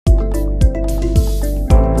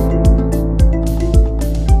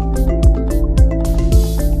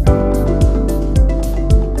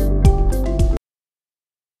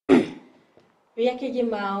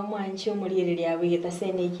kigima omwanchi omuliriria wigita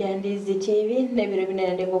seniki ya Ndizi TV nebiro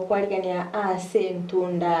binene ngo kwaligania ase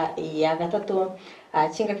ntunda ya gatatu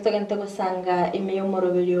chinga kitogente gusanga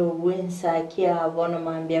imeyomorobelyo bwensa kia bono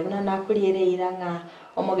mambia buna nakulire iranga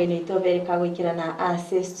omogeni itobere kagwikirana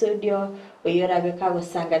ase studio uyorabe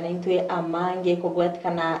kagusanga nintwe amange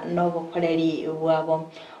kugwatikana nobo koleri bwabo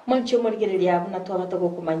mwanchi omuliriria buna twabatogo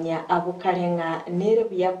kumanya abukarenga nere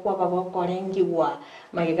byakwa babokorengiwa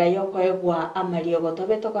magega yokoegwa amariogo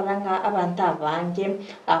tobetokoranga abantu abange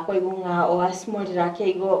akoigunga oasmolira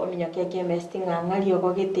keigo ominyoke kemestinga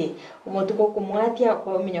ngaliogo gete umutuko kumwatia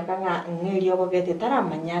ko minyokanga ngeliogo gete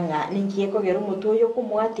taramanyanga ningiye kogera umutuyo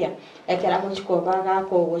kumwatia ekera gochikobaga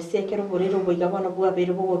ko gosekero burero boigabona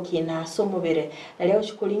bwabere bogokina somubere leo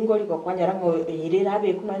chikulingo liko kwanyara ngo irira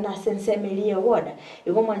be kuma na sensemeli woda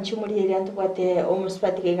igo mwanchi muri eri antubate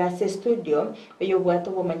omuspatike ga studio yo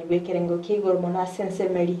bwato bomanyi bekerengo keigo mona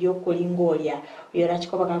sensemeli yo kulingoria yora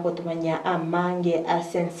chikobaga gotumanya amange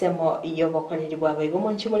asensemo iyo bokoreri bwabo igo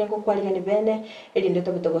mwanchi muri ngo kwaliga ni bene elinde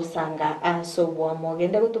tobitogosanga asobwa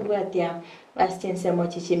mogende gutubwatia asensemo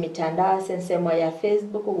chichi mitandao sensemo ya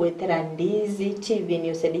Facebook gwetera Ndizi TV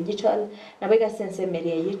News Digital na bega sensemeri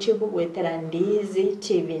ya YouTube gwetera Ndizi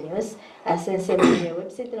TV News asensemeri ya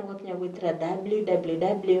website na gotunya gwetera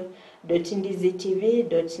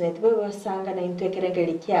www.ndizitv.net bego sanga na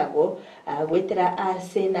intwekerengeli kiago gwetera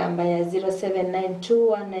ase namba ya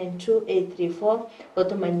 0792192834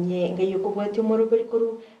 otomanye ngayo kubwati morobeli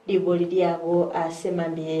kuru liboli diabo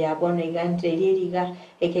asemambie ya bono igandre liriga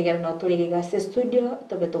ekegera no tuliga se studio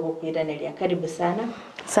tobeto kukwidanelia karibu sana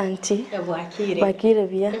santi wakire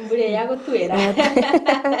bia mbure yago tuera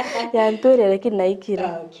ya ntuere lakini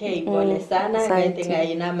naikira okay pole sana ngaitenga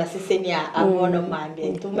ina masiseni ya abono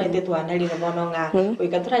mambe tumaite twanalira bono nga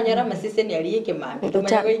uikaturanyara masiseni aliyeke mambe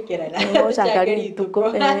tumanya goikera na shakari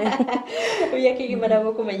tuko uyakigimana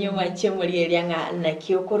bokumenya mwache muri eria nga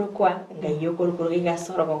nakiokorukwa ngayokorukuru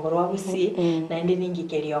gigasoro ngorwa Gusii na ndi ningi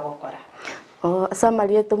kerio gukora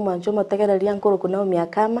samari yetu mwancho mategereria nkuruku NAOMI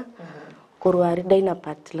AKAMA kurwari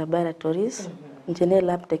DYNAPATH laboratories engineer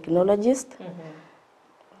lab technologist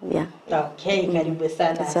yeah okay karibu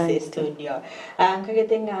sana se studio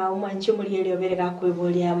nkagetenga umwanchi muri elio berega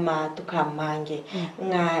kwibulia matukamange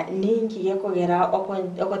nga ningi yakogera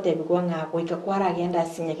okotebigwa nga kuika kwara agenda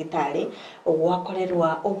sinya kitale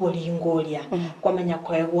wakorerwa obulingoria kwamanya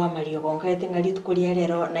koegwa mariogo nkagetenga litukulia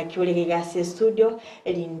lero na kiurege gase studio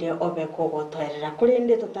elinde obeko gotorera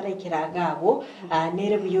kulinde tutarekera gabo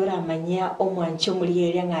nere biyora manya omwanchi muri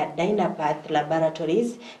elio nga DYNAPATH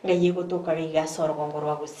laboratories nga yego tokaga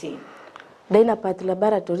sorogongorwa DYNAPATH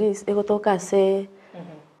laboratories egotoka se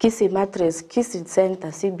Kisii mattress Kisii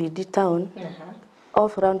center CBD town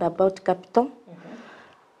off roundabout capital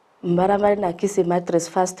mbaramari na Kisii mattress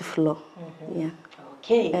first floor yeah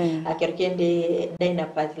okay akerkende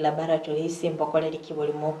DYNAPATH laboratories imbokorera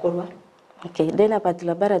kibuli mokorwa okay DYNAPATH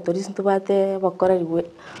laboratories ntubate bokoreri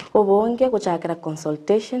obonge guchakira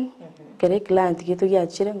consultation kere client gitu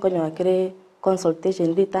gyachire ngonyo akere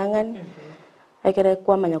consultation ditangani akere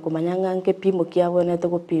kwamanya kumanyanga nke pimo kiabone to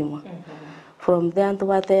gupimwa from there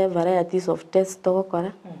ntubate varieties of tests to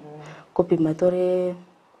gukora kupima tore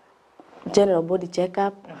general body check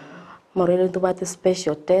up morere ntubate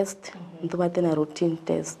special test ntubate na routine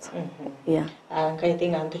test yeah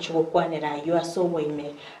nkaitenga ntuchugukwanira yo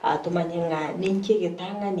asoboime tumanyanga ninki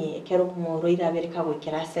gitangani kero muro irabereka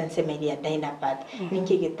gukira sensemeri ya DYNAPATH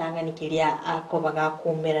ninki gitangani kiria akobaga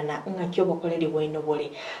kumerana ngakyo bokoreri bwino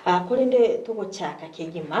buri kurinde tugochaka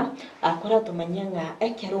kigima akora tumanyanga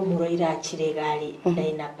ekero muro irachire gali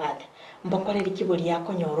DYNAPATH mbokoreri kiburi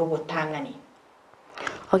yakonyoro botangani.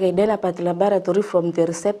 Okay, DYNAPATH laboratory from the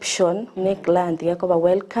reception ne client yakoba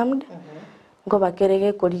welcomed ngo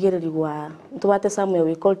bakerege kurigererwa tubate somewhere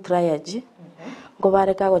we call triage ngo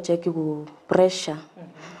bareka go check ku pressure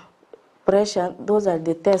those are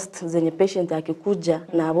the tests zenye patient akikuja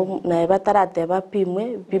na batarate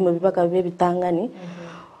bapimwe bimo bibaka bitangani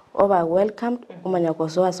oba welcomed umanya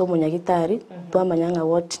kosoa so munyagitari twamanyanga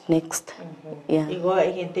what next yeah igo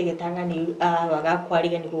egente gitangani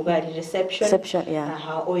bagakwariga ni kugari reception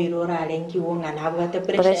yeah oirora alengi wonga na bwate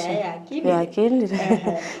pressure yakini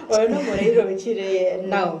ono morero bichire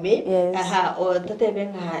NAOMI o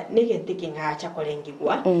totebenga nigente kinga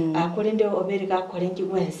chakolengigwa akurinde oberega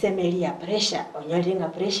kolengigwa ensemeri ya pressure onyoringa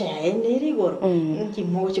pressure ya enirigoro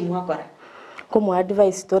nkimochi mwakora como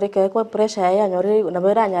advice toreka kwa pressure ya nyore na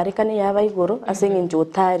bera nyarikani yaba igoro asengi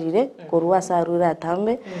njotarire kurwa sarura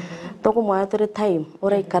tambe toko mwatore time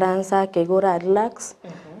ora ikaransa kegora relax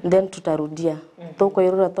then tutarudia toko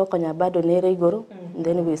irura toko nyabado nere igoro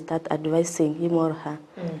then we start advising him or her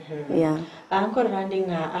yeah ankora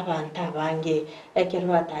randinga abanta bange ekero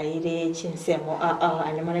bataire chinsemo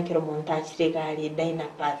anyamana kero montage gali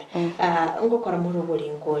DYNAPATH ngokora muri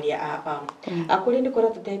buringoria akulindi kora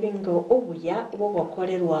tutebingo obuya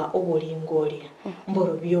bogokorerwa oburingoria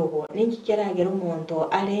mboro byobo ningikeragera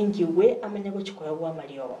umuntu arengiwe amenya guchikoywa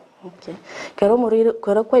mariobo. Okay. Kero muri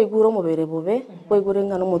kero kwa iguro mubere bube kwa iguro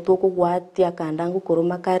ngano mutuko gwati akandangu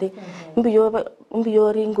koroma kare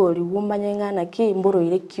mbiyo ringori wumanye ngana ki mboro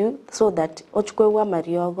ile Q so that ochukwe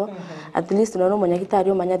mariogo at least no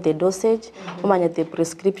munyagitari umanya the dosage umanya the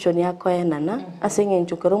prescription yako enana asenge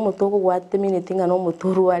nchukero mutuko gwati minute ngano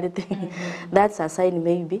muturu walite that's a sign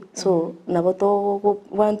maybe so naboto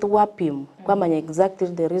want to wapim kwa manya exactly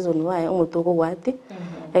the reason why umutuko gwati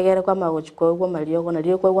egere kwa magochukwe mariogo na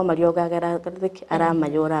liyo kwa mariogo agera ara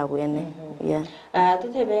mayora bwene yeah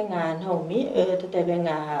tutebenga NAOMI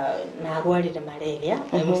tutebenga na rwalire malaria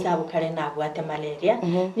musabu kale na bwate malaria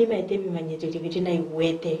nimete bimanyiriri biri na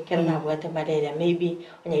igwete kera na bwate malaria maybe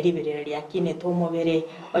onyiribirira lyakine tomobere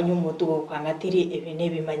onyumutu kwangatiri ebine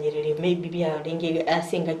bimanyiriri maybe bya ringe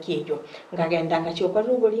asinga kiyo ngagenda ngachokwa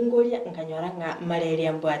ruboringoria nganyora nga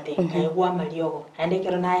malaria mbwate kayegwa mariogo ande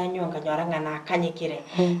kera na yanyo nganyora nga nakanyikire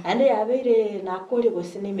ande yabere nakori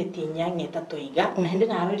gosine metinya ng'etatoiga ande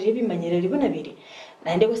narorire bimanyiriri bunabiri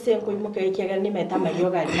nande gusenko imuka ikiaga ni meta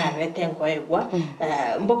marioga na betengo egwa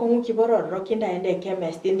mboko ngukibororo kinda ende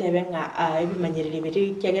chemist ndebe nga ibimanyiriri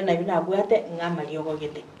biri kiaga na binabwate nga mariogo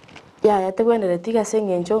gete ya tegwenere tiga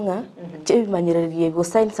sengenjo nga ibimanyiriri ego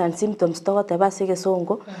signs and symptoms to tabasige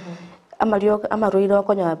songo amarioga amaroiro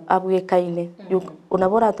konya abwe kaine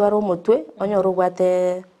unabora twara umutwe onyoro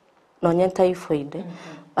gwate nonye typhoid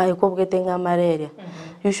ayiko bwetenga malaria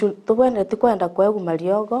you should tuwende tikwenda kwa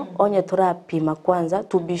mariogo onye turapima kwanza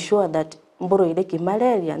to be sure that mboro ile ki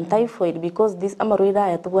malaria and typhoid because this amaroira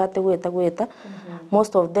ya tubwate gweta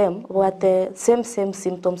most of them bwate same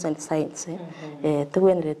symptoms and signs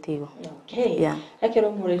tuwende tigo okay yeah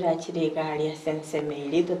akero murira chiriga ali sense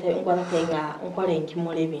meili tote ngora tenga nkorengi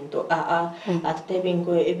muri bintu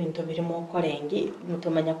atutebingo ebintu birimo korengi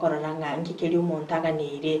mutumanya kororanga ngikeri umuntu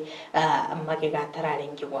aganire amage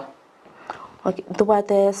gatararengirwa. Okay,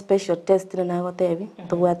 tubate special test na gotebi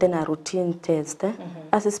tubate na routine test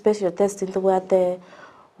as a special test tubate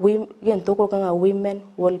women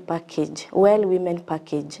well women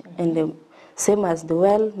package and the same as the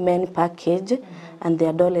well men package and the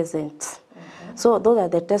adolescents. So those are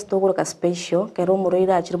the tests to special kero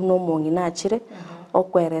muroira achire no mongi na achire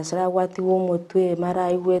okweresera wati wo mutwe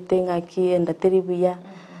mara igwete ngaki enda teribuya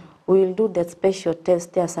we will do that special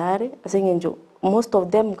test asare asengenjo most of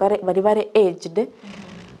them very aged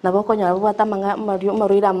naboko nyara bwata manga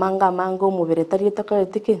maroira manga mango mubere tari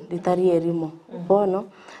takaretike litari erimo bono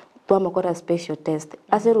twamakora special test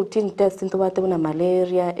as a routine test ntubate na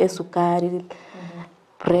malaria esukari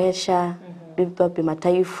pressure bipima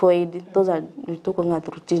typhoid those are tuko nga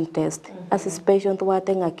routine test as a special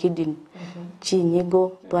tubate nga kidney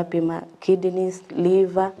chinyigo twapima kidneys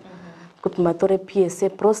liver kupima tore PSA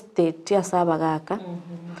prostate asaba gaka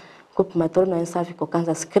kupima tore no cervical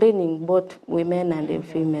cancer screening both women and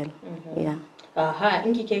female yeah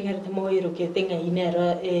ingikegerte moiro ketenga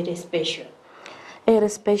inero special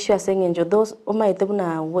special asengenjo those umaite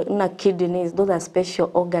na kidneys those are special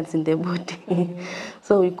organs in the body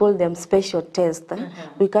so we call them special test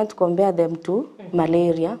we can't compare them to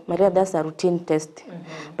malaria that's a routine test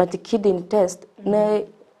but the kidney test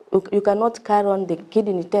you cannot carry on the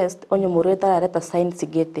kidney test on your mureta reta signs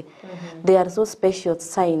gete they are so special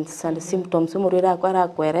signs and symptoms mureta kwara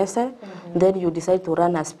kweresa then you decide to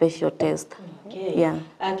run a special test. Okay. Yeah.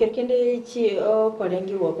 Kirkende chi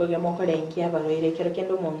kolengi wo kogemo kolengi abaroire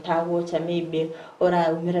kirkendo montago cha maybe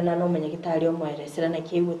ora umirana no manyagitari omweresera na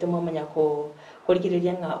kibuto mo manya ko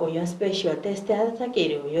kolikiriria nga oyo special test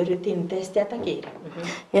atakire oyo routine test atakire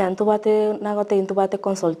yeah ntubate nagote ntubate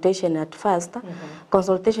consultation at first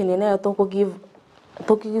consultation ine to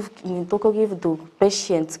give to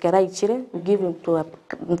patients karaichire give to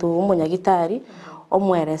monyagitari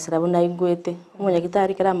omweresera buna igwete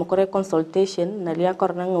monyagitari kera mukore consultation na lia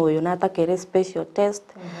korana ngoyo na atakere special test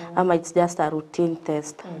ama it's just a routine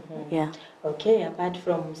test yeah okay apart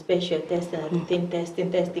from special test and routine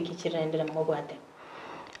test kichirendera mobwate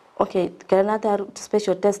okay kana ta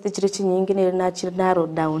special test ichirichi nyingine na chiri narrow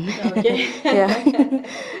down okay yeah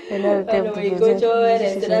ena tempo gocho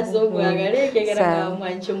restra sogo agare kegera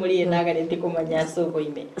mwancho muri nagare tikumanya sogo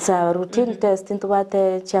ime sa routine test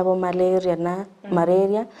ntubate chabo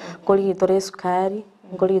malaria koli tore sukari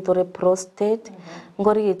ngoli tore prostate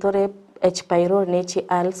ngoli tore H pylori na H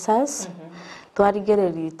ulcers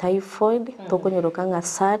twarigereri typhoid tokonyoroka nga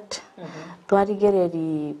SAT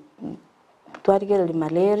twarigereri twarigere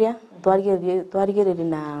malaria, twarigere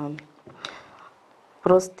na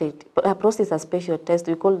prostate. Prostate is a special test.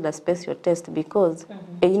 We call it a special test because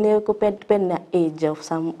it depends na age of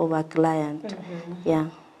some of our client. Yeah.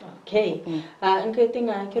 Okay.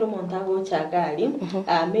 Nketinga kero montago chagari.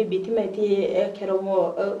 Maybe timeti kero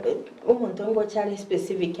mo umuntu chale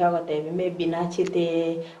specific ya gatebi maybe na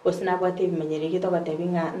chite osina gatebi manyeri kito gatebi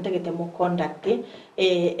nga ndagete mo conduct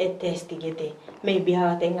a test gete. Maybe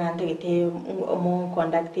ha tenga ndagete mo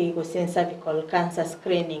conduct go cervical cancer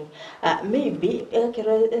screening. Maybe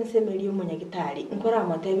kero ensemeli umunyagitari nkora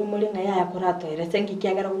amatebi muri nga ya korato eresengi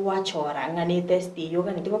kyagara wachora ngani test yo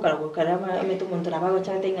ngani tibokara gukara metu muntu nabago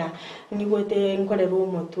chatenga nigwete nkorera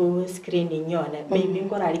umutu screening yone maybe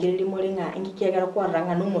nkora arigeri muri nga ngikiagara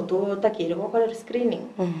kwaranga n'umutu takire gukora screening.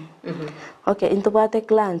 Okay, intubate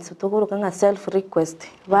clients tukuruka nga self request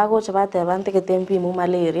bago chabate abante ketempi mu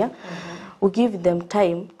malaria. We give them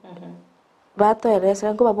time. Bato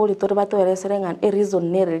eresere ngo babuli tore bato eresere ngan a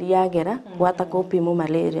reason nereli yagera wata kopi mu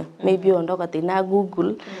malaria. Maybe ondoka tina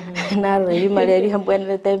Google na reli malaria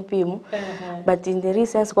mbwene tempi mu. But in the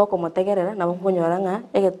reasons ko komotegerera na bonyora nga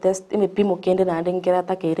ege test imepimo kende na ndengera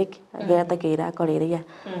takereki agera takera koreria.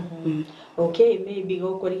 Okay, maybe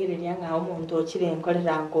go korigereria nga omuntu ochire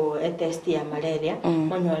nkorera ngo test ya malaria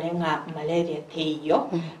monyore nga malaria teyo.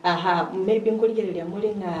 Maybe nkorigereria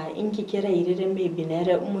muri nga inkikera irire maybe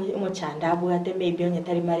nere umuchanda bwate maybe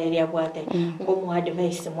onyetari malaria bwate ngo mu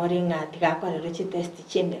advice muri nga tigakorera chi test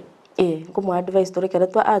chinde. Ngo mu advice torekera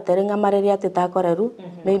twa atere nga malaria tetakoreru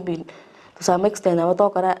maybe to some extent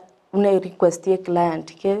abotokora une request ye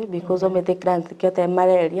client ke because of the client ke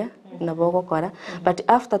malaria na bogo kora but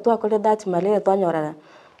after to akole that malaria to anyorara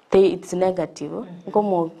it's negative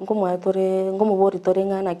ngomo bori tore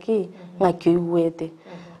ngana ki ngaki uwete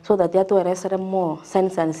so that ya to resere more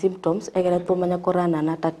signs and symptoms egere to manya korana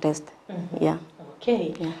na test. Yeah.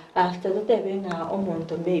 Okay. After that nga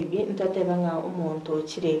omuntu maybe ntateba nga omuntu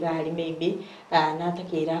chiregali maybe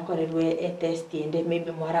natakira korerwe a test ende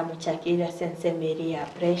maybe mwara muchakira sensemeri ya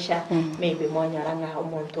pressure maybe mwanyara nga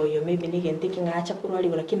omuntu yo maybe nigentiki nga acha kurwali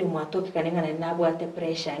lakini mwatoki kanenga na nabwate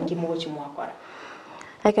pressure ngimuchi mwakora.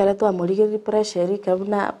 Akala to amurigiri pressure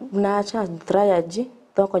kabuna na acha triage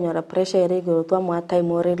to konyora pressure irigoro to mwa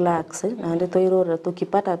time relax na ande to irora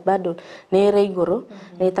tukipata bado ne irigoro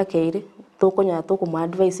ne takeire tokonya to kuma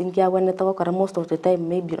advice ngia wene to kora most of the time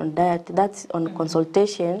maybe on diet, that's on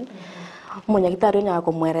consultation munya gitari nya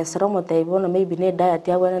ko mweresero motaibo no maybe ne diet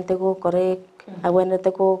ya wene te ko correct awene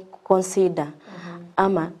te ko consider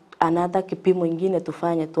ama another kipimo ingine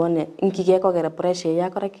tufanye tuone nkigeko gera pressure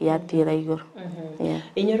yako raki yatira igoro.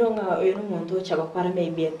 Inyoronga uyu muntu chaba kwara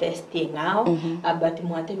maybe a test ngao but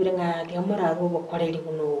mwate birenga tiamura rubo koreri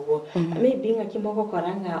bunubo maybe ngakimoko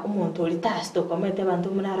koranga umuntu uri tasto komete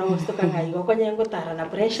bantu munara wostoka ngayo konyengo tara na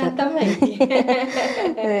pressure tameki.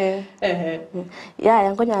 Ya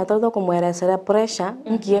yangonya todo kumweresera pressure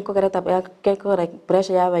nkigeko gera tabya keko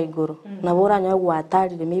pressure yaba igoro na bora nya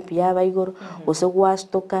gwatari maybe yaba igoro ose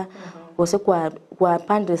gwastoka ose kwa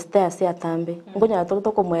pande stairs ya tambe ngonya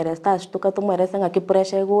to ko mwere stairs tuka to mwere sanga ki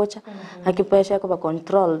pressure gocha aki pressure ko ba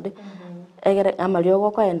controlled egere amalio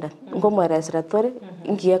go kwenda ngo mwere respiratory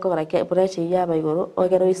ngiye ko rake pressure ya ba igoro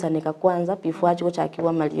ogero isanika kwanza before achi gocha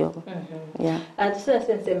kiwa malio. Yeah. Atsa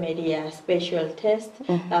sensemeri ya special test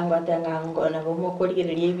angwatanga ngona bomo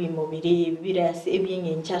koligereria ibimo biri birasi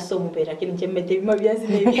ebyenye nchaso mubera kini chemete bimo byasi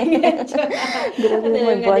nebyencha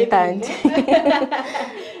very important.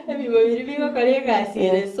 Ebimo biri bigo kolega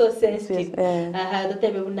sire so sensitive.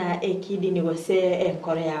 Dotebe buna kidney gose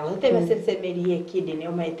enkore yawo dotebe sensemeri kidney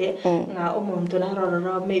omaite nga omuntu na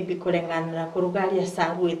rororo maybe korengana kurugari ya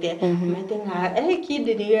sangwete mate nga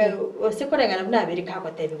kidney ose korengana buna biri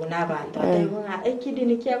kakotebe buna abantu nga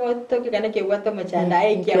kidney kyago toke kana ke wato machanda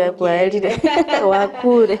kyago kwalire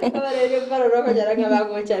wakure abarere baroro ko jaranga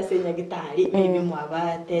bago chasenya gitari maybe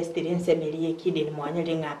mwaba test sensemeri kidney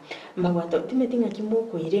mwanyarenga mbagwato timetinga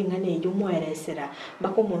kimuko irenga ne yumweresera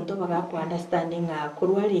bako muntu bagaku understanding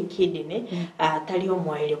kurwari kidney atali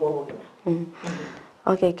omwaire bo.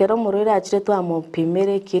 Okay, kero murira achire to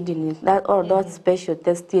amopimere kidney that all that special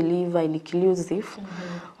test liver inclusive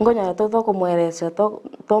ngonya to kumweresa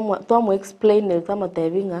to mo explain to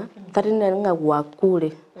matebinga tarine nga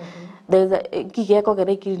gwakure there's a kigeko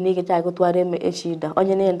gere kidney ke chago tware me eshida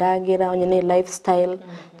onye ne ndagira onye ne lifestyle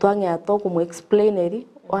twanya to kumu explain eri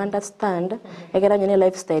understand egera nyene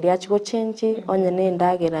lifestyle yachigo change onye ne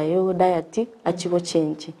ndagira yo diet achigo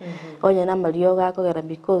change onye na malio gako gera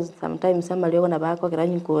because sometimes amalio na bako gera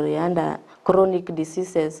nyikore under chronic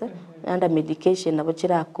diseases under medication abo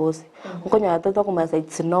chira cause ngonya to kuma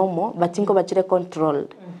it's normal but ingo bachire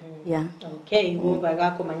controlled Yeah. Okay, gumba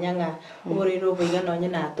gako manyanga uborero boigana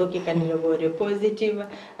nyina atokikanire bore positive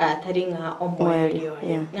taringa omwelio.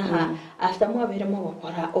 Aha, after mwabere mo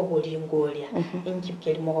gukora oburingoria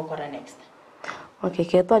inkipkeri mo gukora next. Okay,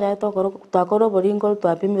 keto nya twakora oburingo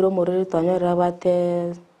twapimiro muriri twanyorera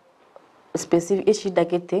bate specific ishida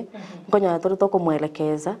kiti ngonya turi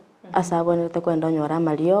kumwelekeza asabonete kwenda nyora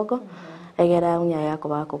mariogo egera unya yako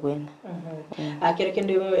bako gwena akero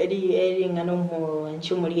kendo eri ngano mu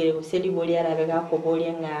nchumurire guseli boli arabe gako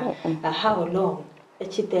boli nga how long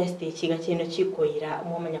echi test chiga chino chikoira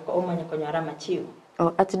umanya ko nyara machiwo.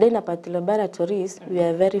 At DYNAPATH laboratories we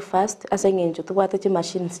are very fast asengenjo tubate chi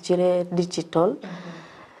machines chire digital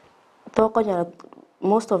tokonya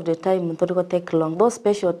most of the time to go take long. Those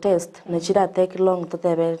special tests nachira take long to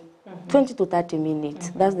 20 to 30 minutes.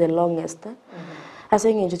 That's the longest. As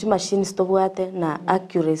in machines to buate na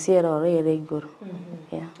accuracy or regular.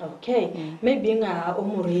 Yeah. Okay. Maybe nga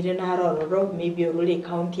umurire na roro maybe uruli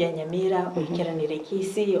county ya Nyamira ukira ni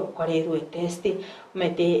Kisii okoreru test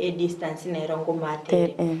mete a distance na rongo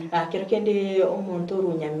mate. Kero kende umuntu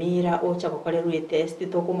ru Nyamira ocha kokoreru test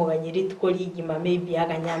to kumuganyiri tukoligima maybe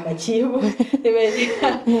aganyamba chibo.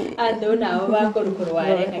 Ando na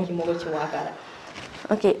bakorukorware ngakimogo chiwakara.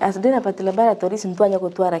 Okay, as DYNAPATH laboratories ntwanya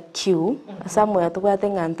kutwara queue somewhere tubate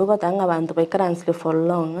ngantu gotanga abantu baikaranse for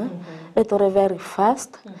long etore very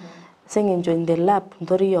fast sengenjo in the lab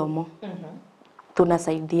ntori yomo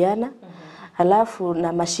tunasaidiana alafu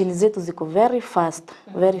na machine zetu ziko very fast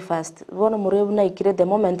bona murebu na ikire the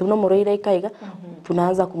moment no mureira ikaiga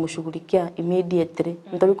tunaanza kumshughulikia immediately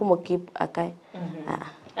ntori kumkeep akai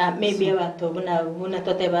maybe abantu buna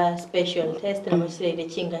toteba special test na mashire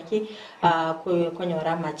chingaki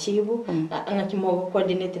konyora machibu ngakimo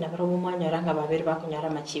coordinate na baro mwanyora nga babiri bakonyora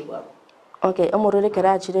machibu abo. Okay, omurere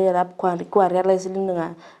kera chire rap kwa realize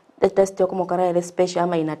nga the test yo kumokara ile special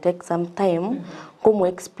ama ina take some time kumu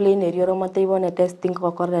explain eriyo mate ibone testing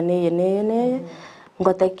ko korra ne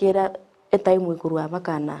ngotakira etime ikurwa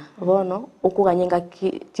bakana bono ukuganyinga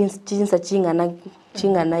chinsa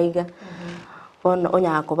chingana iga on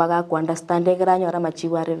onya ko baga ku understand egranyo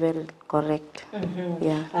machibu are very correct.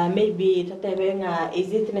 Yeah. Maybe tatebenga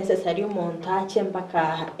is it necessary montache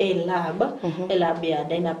mpaka lab ya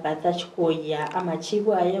DYNAPATH chikoya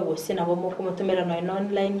amachibu aya gusina bomo kumutumira no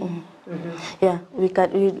online. Yeah, we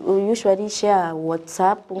usually share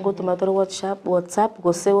WhatsApp ngo tumatoro WhatsApp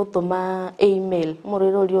gose tuma email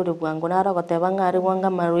muriro liore bwango nara gotebanga ari wanga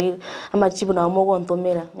mariri amachibu na mogo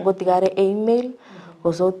ntomera ngo tigare email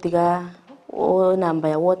goso tiga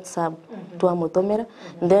number ya WhatsApp tuamutomera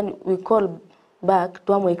then we call back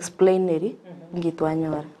tuamu explain eri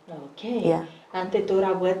ngitwanyora. Okay. Yeah. Ante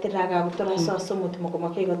tora bwetiraga gutora soso mutumo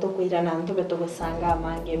komake gotokwira na nto betogosanga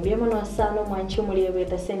mange mbiyemo no sano mwanchi muri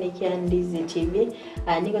beta Kisii and Ndizi TV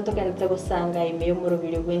nigo tokanete gosanga imeyo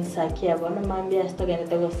murubiri gwensaki abono mambia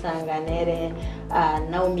stokanete gosanga nere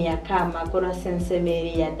NAOMI AKAMA kora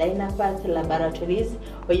sensemeri ya DYNAPATH laboratories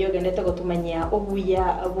oyogendete gotumanya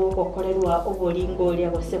obuya abo gokorerwa oburingo lya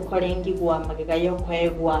gose korengi gwa magega yo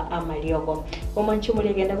kwegwa amariogo omwanchi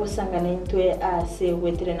muri genda gosanga na intwe ase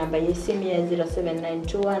wetire namba yesimi ya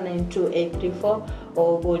 0792192834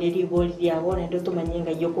 oboliri yabona ndo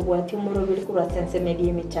tumanyenga yokubwati murobiri kura sensemeri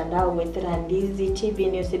y'imichandao wetera Ndizi TV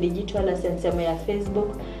News digital sensemo ya Facebook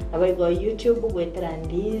abayigo YouTube wetera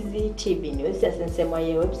Ndizi TV News sensemo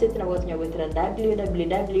ya website na watu wetera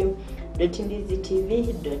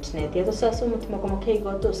www.ndizitv.net yato sasa mutima kama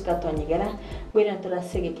kaigo to skatonyigera gwira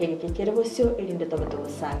turasege kekekere bosyo irinde tobato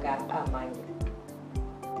gusanga amanyi.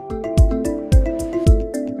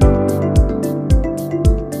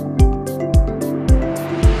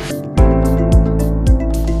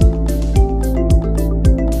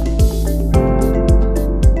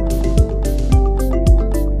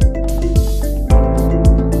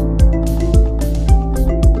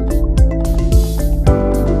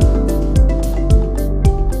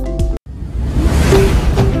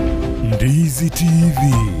 Ndizi TV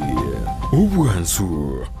ubwansu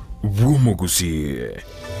bw'Gusii.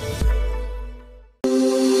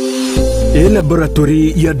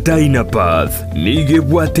 Laboratory ya DYNAPATH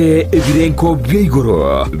nigebwate ebirenko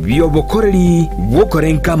by'igoro byobokoreri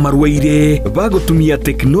bokorenka marwaire bagotumia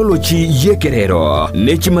technology yekerero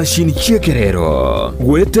nechi machine chekerero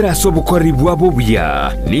gwetera sobokoreri bwabo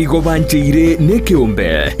bya nigo bancheire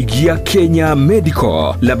nekeombe gya Kenya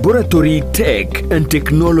Medical Laboratory Tech and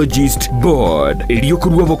Technologist Board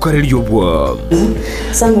eliyokurwa bokoreri yobwo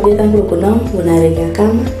samugenda ngokono munarega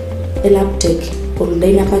kama elaptech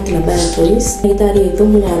DYNAPATH laboratories itari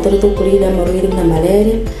itumu ya toro kurida marwiri na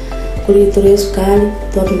malaria kuri tore sukari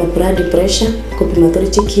toro na blood pressure kupima tore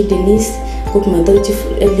kidneys kukumatochi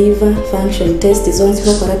liver function test zonse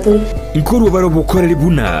laboratory nkuru baro bukoreri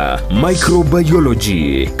buna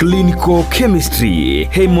microbiology, clinical chemistry,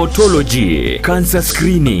 hematology, cancer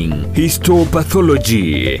screening,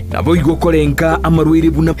 histopathology nabo igokorenka amarwiri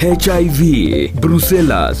buna HIV,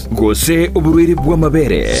 brucellosis, gose oburwiri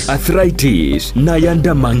bw'amabere, arthritis na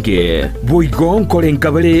yanda mange boigo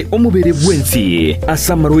nkorenka bare omubere bwensi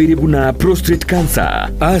asamarwiri buna prostate cancer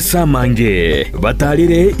asamange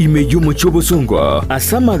batalire imeyo muchobosongo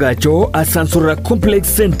asamagacho asansora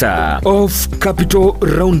complex center of Capital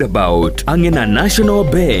Roundabout angena National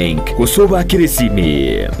Bank kusoba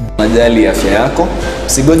kiresimi. Najali afya yako,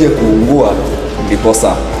 usigoje kuungua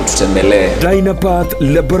ndiposa ututembelee. DYNAPATH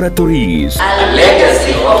Laboratories, a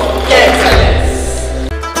legacy of excellence.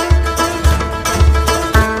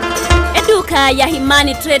 Eduka ya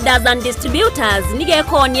Himani Traders and Distributors nige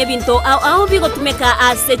konye binto au bigotumeka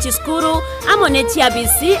ase chiskuru amone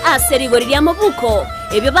chiabisi ase rigoriria mobuko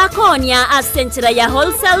ebyo bakonya asenchira ya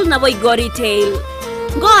wholesale na boigo retail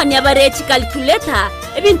ngonya barechi calculator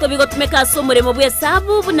ebinto bigotumeka somure mu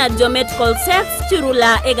bwesabu buna geometrical sets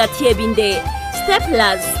chirula egatie binde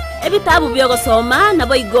staplers ebitabu byogosoma na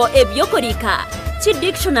boigo ebyokorika chi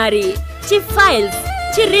dictionary chi files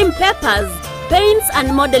chi rim papers paints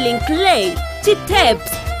and modeling clay chi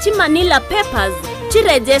tapes chi manila papers chi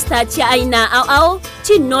register chi aina au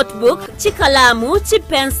chi notebook chi kalamu chi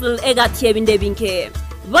pencil egatie binde binke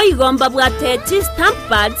boigomba bwate chi stamp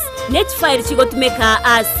pads net file chigotumeka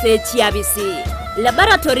ase chiabisi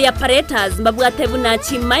laboratory apparatus mbabwate buna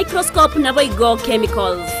chi microscope na boigo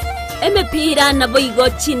chemicals emepira na boigo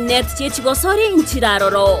chi net chigosori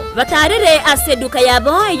nchiraroro batarere ase duka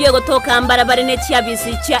yabo iyo gotoka mbarabare ne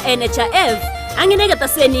chiabisi cha NHF angene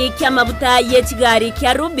gataseni kya mabuta ye chigari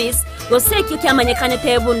kya rubis goseki kya manyekane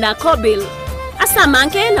tebu na kobil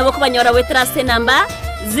asamanke na bokubanyora wetrase namba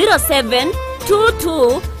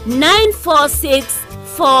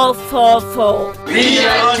 0722946444. We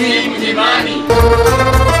are Team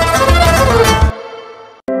Imani.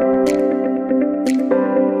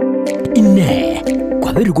 Ine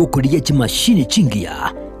kwa beri gukuriye chimashini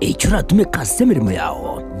chingia echura tumeka semirimo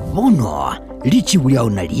yao bono lichi buriao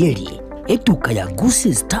na lieri eduka ya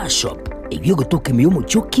Gusii Star Shop ebyo gotoka miyomo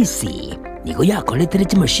cyo Kisii nigo yakoletere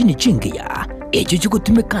chimashini chingia echo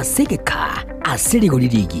chikutumeka segeka asirigo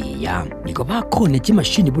lirigiya nigo bakone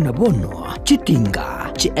chimashini buna bono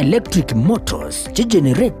chitinga chi electric motors chi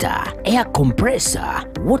generator air compressor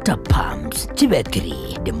water pumps chi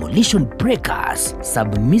battery demolition breakers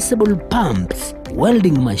submersible pumps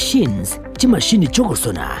welding machines chi machine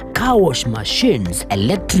chogosona car wash machines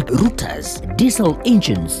electric routers diesel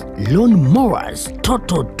engines lawn mowers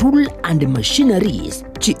total tool and machineries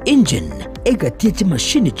chi engine egatie chi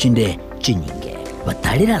machine chinde chinyinge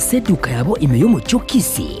batalira seduka yabo imeyomo cyo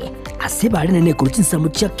Kisii asebare nene kurutinsamu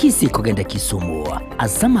cha Kisii kogenda Kisumu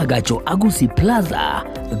asamagacho Gusii Plaza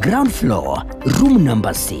ground floor room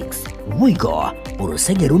number 6 wigo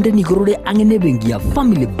urusege runde nigorore angene bengi ya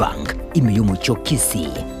Family Bank imeyomo cyo Kisii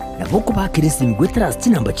na boko bakirisi mgwetara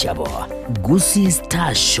namba chabo Gusii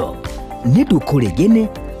Star Shop nedukore gene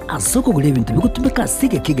asoko gure bintu bigutumeka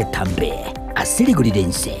sege kege tambe asiri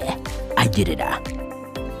guridense agerera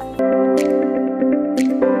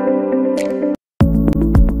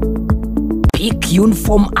Peak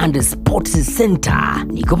Uniform and Sports Center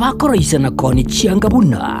niko bakoroisha na koni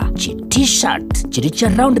chiangabuna chi t-shirt chiri cha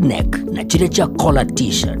round neck na chiri cha collar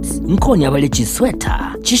t-shirts nkonya bale chi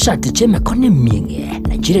sweater t-shirt cheme kone minge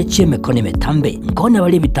na chiri cheme kone metambe nkonya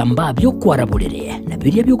bale bitamba byo kwaraburere na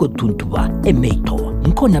biriya byo gotuntuba emeito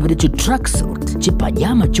nkonya bale chi tracksuit chi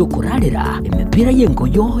pajama cyo kurarira emipira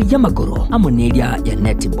yengoyo y'amagoro amonelia ya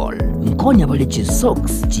netball nkonya bale chi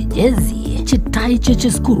socks chi jezi chi tie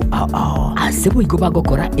chi skuru asebo igo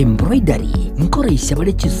bagokora embroidery nkoresha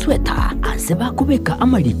bale chi sweater aseba kubeka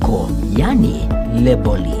amaliko yani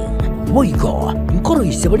labeling boigo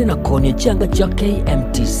nkoroisha bale na konye cyanga cya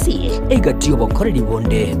KMTC egatiyo bakorera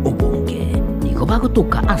bonde ubunge niko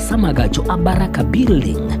bagotoka asamagacho abaraka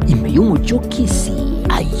building imeyumu cyo Kisii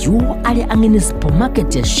ayu ali angene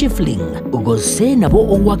supermarket ya Shifling ugose nabo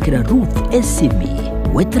owakira roof esimi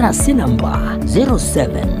wetrasi namba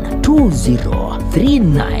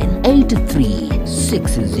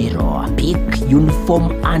 0720398360 Peak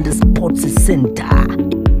Uniform and Sports Center.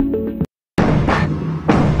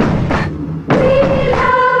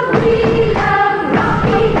 We love,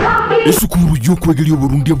 rocky, rocky. esukuru y'okwegerya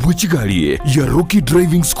oburundia bw'ekigali ya Rocky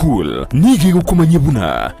Driving School nige gukomanya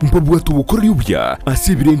buna mpabwatu bukoreri ubya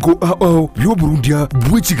asibirengo ao by'oburundia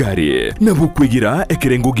bw'ekigali nabo kwegera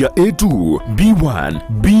ekerengo gya A2 B1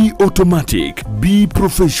 B automatic B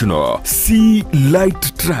professional C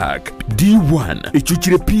light track D1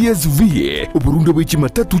 echuchire PSV oburundia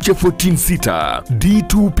bw'ekimatatu kya 14 seater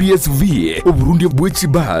D2 PSV oburundia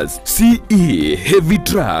bw'ekibus CE heavy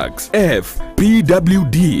trucks F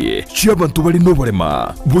PWD cy'abantu bali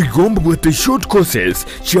n'oburema bwigomba bwate short courses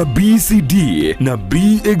cya BCD na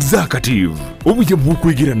B executive obuye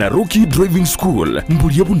bw'okwegira na Rocky Driving School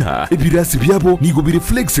mbulye buna ebirasi byabo nigo biri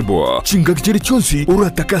flexible chingakichere cyonsi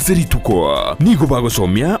urataka rituko nigo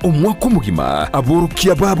bagosomya omwaka omugima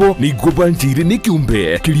aborokia babo nigo bantire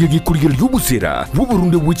n'ikiumbe kiriye gikurira y'obusera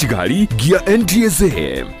bw'Uburundi bw'Kigali gya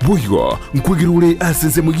NTSA buyo nkwegirure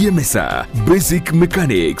aseze mu yemesa basic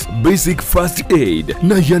mechanics basic first aid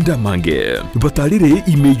na yanda mange batalire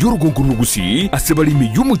imeyo rugonguru Gusii asebali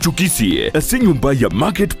imeyo mu Kisii asenyumba ya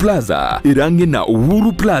Market Plaza irange na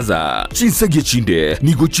Uhuru Plaza chinsage chinde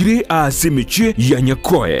nigo chire asemeche ya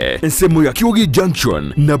Nyakoe ensemo ya Kyoge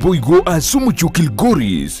Junction na boigo asumu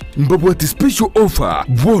Kilgoris mbabwati special offer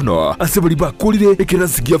bono asebali bakolire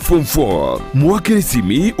ekerasigia form 4 mwakere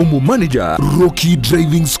simi umu manager Rocky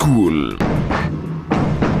Driving School.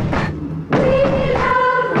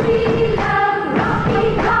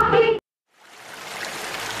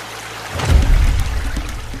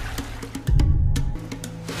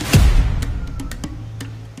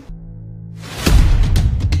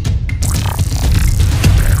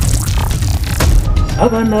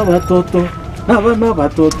 Abana batoto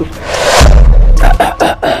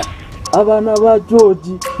abana ba George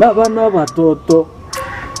n'abana batoto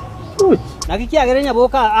nakikiagere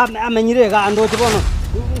nyaboka amenyire ga ando tibono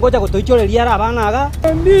ngoja gutoichoreria ara abana aga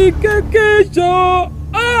nike kesho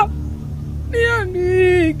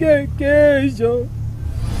nike kesho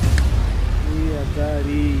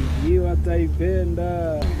hatari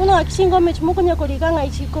wataipenda kuna wakishingo mechimuko nyakolikanga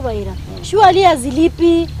ichiko baira shwali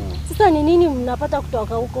azilipi sasa ni nini mnapata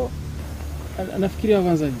kutoka huko? Nafikiria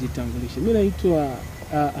kwanza nijitambulishe. Mimi naitwa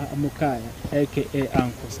Mukaya aka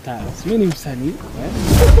Uncle Stars. Mimi ni msanii.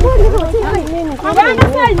 Abana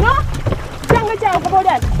saino changa cha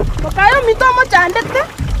kuboda. Mukaya mitomo chandete.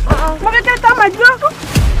 Mabeke tama joko.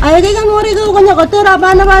 Ayeke kanori ko nyakotera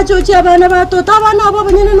abana bachochi abana batota abana abo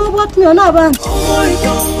banyene no bwatmyo na abana.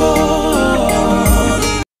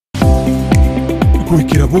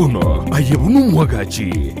 Kurikira bono ayebunu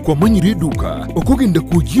mwagachi kwa manyire duka okogenda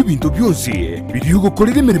kujya ibintu byose biriyo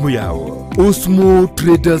gukorera imirimo yawo Osmo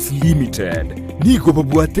Traders Limited nigo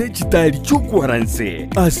babwate kitali cyo kwaranse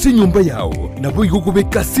ase nyumba yawo nabo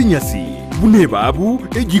igokubeka sinyasi bune babu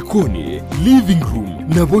egikoni living room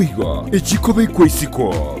nabo igo ekikobe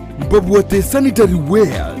kwesiko babwate sanitary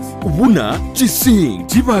wares ubuna chising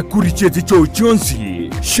chibakurichete cyo cyonsi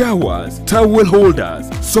showers towel holders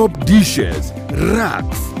soap dishes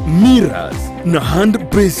racks mirrors na hand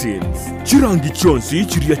basins chirangi chonsi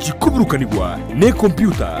chiriya chikuburukanirwa ne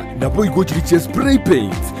computer nabo igo chiri spray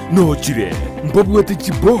paint no chire mbabwete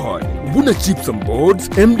keyboard buna chips and boards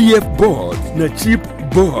MDF boards na chip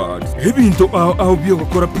boards ebinto au byo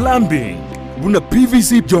gukora plumbing buna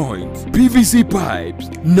PVC joints PVC pipes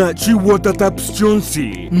na chi water taps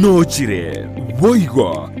chonsi no chire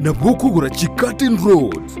boigo na bokugura chi curtain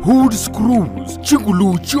rods hood screws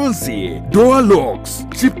chingulu chonsi door locks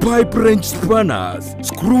chi pipe wrench spanners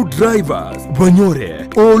screwdrivers banyore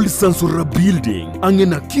all sansura building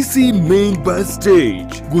angena Kisii main bus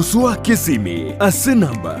stage gusua Kisimi ase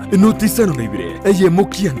namba enotisano nebire eye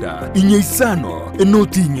mokianda inyeisano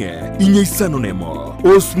enotinye inyeisano nemo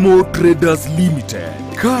Osmo Traders Limited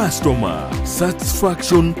customer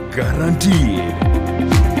satisfaction guaranteed.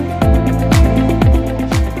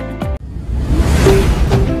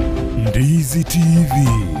 Ndizi TV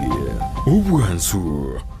ubwansu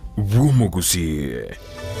bw'omugusi.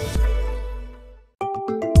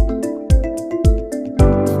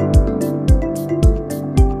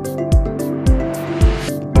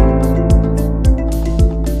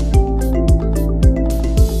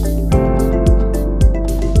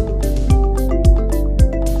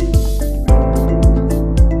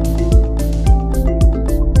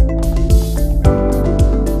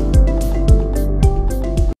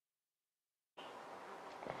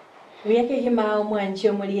 Wiyake hima omwanchi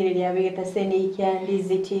omulireri abegeta sene ikya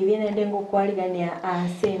Ndizi TV nende ngokwaligania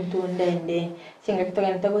asentu ndende chinga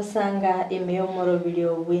kitoka nitagosanga emeyomoro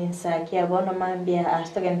bilio winsa kia bono mambia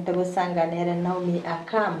ashtoka nitagosanga nere NAOMI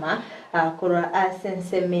AKAMA kurwa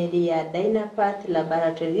asense media DYNAPATH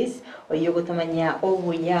laboratories oyogotamanya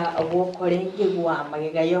obuya obwokorenge gwa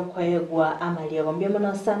magega yokwegwa amalio mbye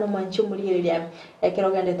mono sana mwanchu muriria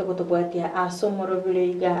ekirogande tokotobwatia asomoro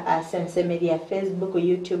bireiga asense media Facebook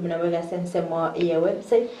YouTube na wega sense mo ya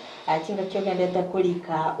website atinga kyogande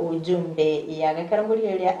takulika ujumbe ya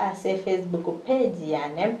gakaranguriria ase Facebook page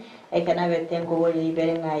yane ekana betengo woli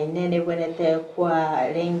berenga inene bwenete kwa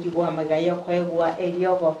rengi gwa magayo kwegwa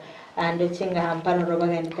eliogo ando chinga amparo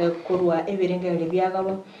robagande kurwa ebirenge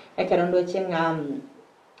byagabo ekarondo chinga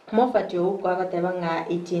mofati uko akatebanga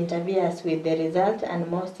it interferes with the result and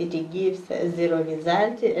most it gives zero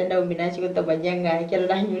result enda uminachi kutabanyanga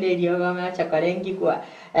kera nyule eliogo macha karengi kwa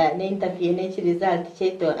ne interfere ne result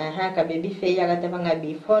cheto ka baby fe akatebanga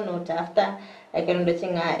before not after ekendo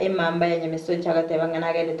chinga emamba ya nyamesocha akatebanga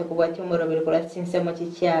nagende tukubwati umurobiri kula sinsemo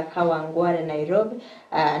chichia kawangware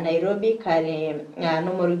Nairobi kare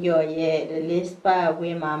no morugyo ye lespa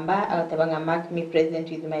we mamba akatebanga mark me present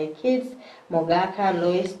with my kids Mogaka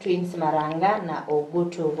Lois twins Maranga na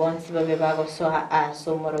Ogutu bonsi babe bago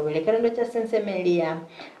so morobiri kendo cha sense media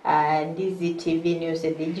Ndizi TV News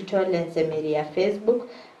Digital lense media Facebook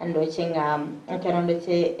ando chinga kando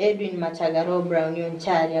che Edwin Machagaro Brown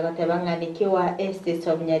Yonchari akatebanga nikiwa estate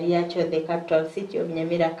of Nyariacho the capital city of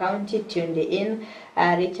Nyamira County tuned in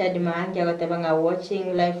Richard Maangi akatebanga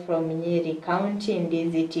watching live from Nyeri County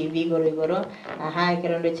Ndizi TV Gorigoro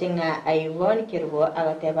kando chinga Ivon Kirbo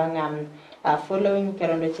akatebanga following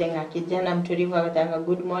kando chinga kijana mtulivu akatanga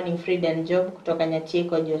good morning Fred and Job kutoka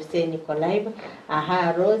Nyachiko Jose Nicolive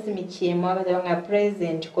Rose Michiemo akatanga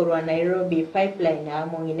present kurwa Nairobi pipeline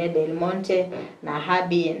amongine Del Monte na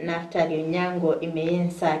Habi Naftali Nyango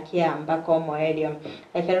imeinsa kia mbako moelio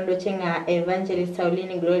kando chinga Evangelist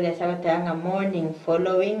Saulini Gloria akatanga morning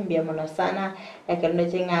following biamono sana kando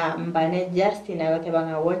chinga Mbane Justin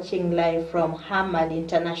akatanga watching live from Hamad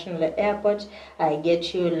International Airport I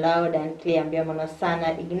get you loud and clear biamono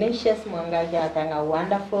sana Ignatius Mwangaji akatanga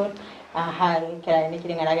wonderful kera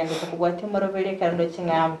nikiringaraga ndikubwati morobere kando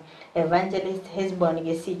chinga Evangelist Hesbon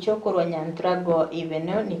Gesicho kurwa Nyantrago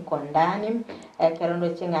Iveno Nikondani kando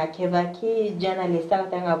chinga Kevaki journalist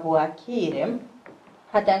akatanga Buakire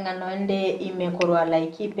hatanga nonde imekurwa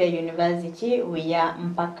Laikipia University uya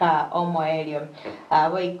mpaka omoelio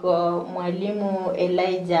waiko mwalimu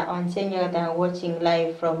Elijah Onsenye akatanga watching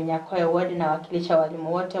live from Nyakoe Ward na wakilisha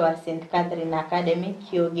walimu wote wa St. Catherine Academy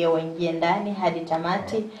kioge waingie ndani hadi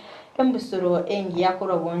tamati Kambusuro engi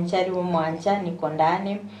yakuro bonchari mwancha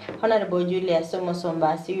Nikondani Honorable Julius Somosomba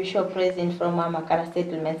as usual present from Makara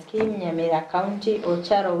Settlement Scheme Nyamira County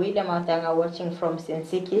Ocharo William atanga watching from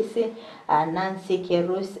Kisii Nancy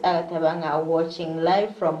Kerus atabanga watching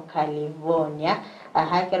live from California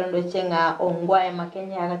Hakarondo chenga Ongwae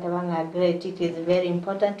Makenya atabanga great it is very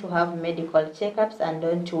important to have medical checkups and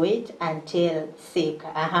don't wait until sick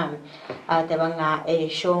atabanga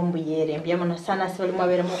shombu yere mbiamono sana sivali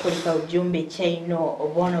mwabere mukulika ujumbe chaino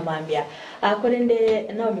obono mambia akorende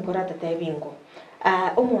NAOMI korata tebingo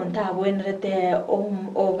umuntu abwenerete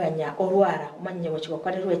oganya orwara umanye wachiko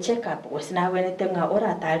kwarirwe check up wasina abwenete nga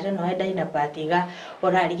oratalire no DYNAPATH ga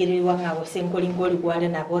orarigirirwa nga gosenkoli ngoli gware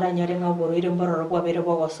na bora nyore nga borire mbororo bwabere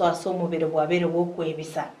bogoso asomubere bwabere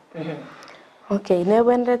bokwebisa Okay,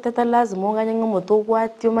 nebwenerete ta lazima unganye ngomutu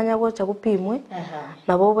gwati umanya gocha gupimwe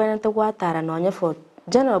nabo bwenete gwatara nonye for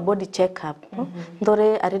general body check up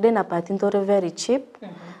ndore ari DYNAPATH ndore very cheap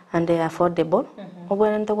and affordable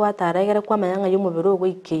obwenente gwataregere kwamanyanga y'umubiri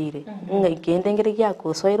ogwikire nga igende ngere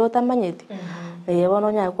gyako soiro tamanyeti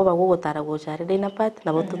yebono nyako bagugutara gochare DYNAPATH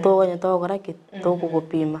nabo tutogonye togora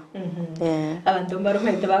kitokugupima abantu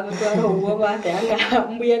barumete bagutwara uwo batanga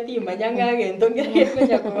mbuyati manyanga gento ngere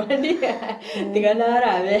kwecha kumandi tigana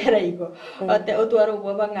arabera iko ote otwara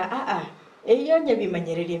uwo banga Eyo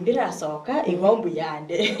nyabimanyerere mbirasoka igombu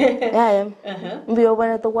yande mbiyo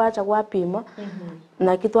bwana tugwacha gwapima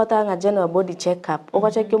na kitu atanga general body check up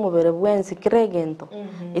ogacheke umubere bwensi kiregento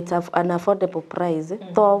it's an affordable price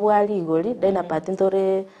to bwali igoli DYNAPATH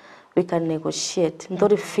ntore we can negotiate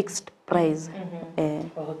ntore fixed price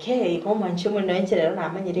okay koma nchimo no encherero na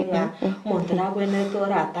manyiringa muntu nabwene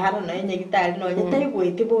tora atara no enyegitari no nyetari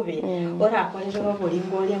gwete bobe ora akorero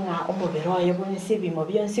baboringori nga umubero ayo bwese bimo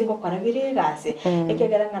byonsi ngo korabire gase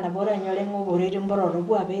ekegeranga na bora nyore ngo borere mbororo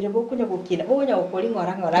bwabere bokunya gukira bonya ukori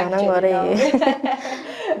ngora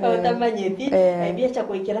otamanyeti biecha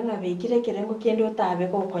kuikiranga bekire kirengo kende otabe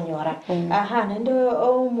ko konyora nendo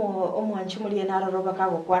omwanchi muri naroro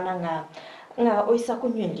bakagukwana nga nga oisa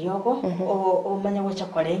kunywendi yogo o manya wacha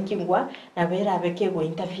korengi ngwa na bera beke go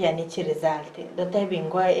interfere ni chi result data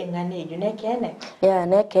bingwa engane yune kene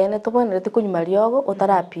ne kene to bonere tikunyuma ryogo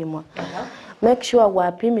utarapimwa make sure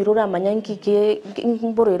wapimirura manya nkike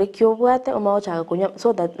mborere kyobwate omaochaga kunya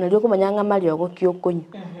so that nalyo kumanya nga maryogo kyokunyu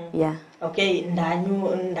okay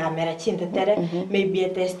ndamera chintetere maybe a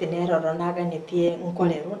test neroro naganitie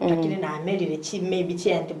nkolero lakini namerire chi maybe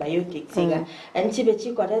chi antibiotics iga anchibe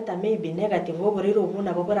chikoreta maybe negative oboriro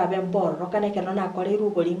obuna bobora bembororo kana keno nakorero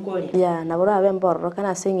oboringori na bora bembororo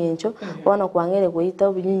kana sengencho bono kwangere goita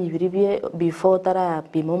obinyinyi biribye before tara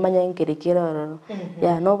pimo manya nkerekero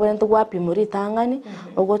no bwento gwapimuri tangani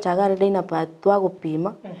ogo chagare DYNAPATH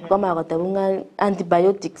twagupima kama gotabunga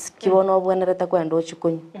antibiotics kibono bwenereta kwendo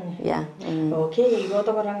chikunyu okay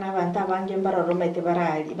goto baranga abantu abange mbaroro mete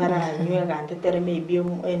baranywe gante tere maybe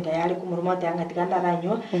enda yali kumurumate angatikanda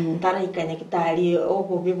ranyo ntara ikanya kitali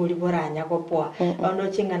obubi buri boranya gopoa ondo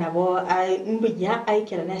chingana bo mbuya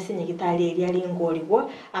aikera nasinye kitali eri ali ngorigwo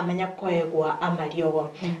amanya koegwa amariogo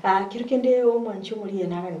kirukende omanchu muri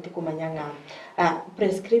naganite kumanyanga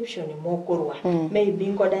prescription mokorwa maybe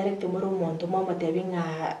ngo direct muri umuntu momotebinga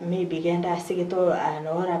maybe genda asigito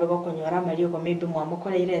anora bego konyora mariogo maybe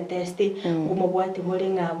mwamukoreire test umubwati muri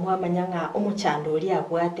nga mwamanyanga umuchando uri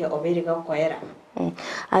abwate oberiga koera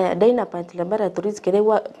aya DYNAPATH laboratories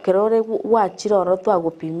kerore wachiroro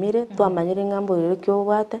twagupimire twamanyire ngambo rero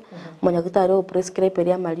kyobwate munyagitari o prescribe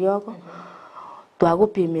ya mariogo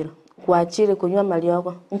twagupimira kwachire kunywa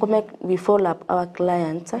mariogo nkome we follow up our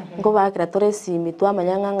clients ngo bakira tore simi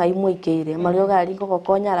twamanyanga nga imwekeire mariogo ari ngo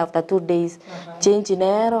kokonya after 2 days change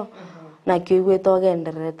nero na kiwe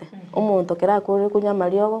togenderete umuntu kera kuri kunywa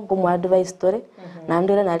mariogo ngo mu advice tore na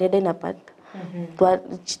ndira na DYNAPATH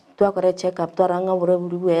twakore check up twaranga bure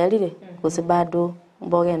buri bwerire gose bado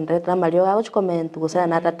mbogenderete mariogo ago comment gose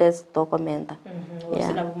na test to commenta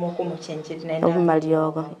sina bumoko mu change nenda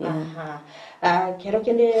mariogo kero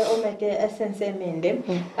kende omete essence mende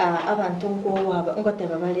abantu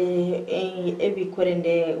ngoteba bale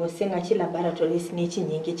ebikorende gosenga chi laboratories ni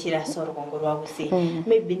chinyingi chirasoro ngorwa Gusii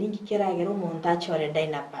maybe ningi keragero umuntu achore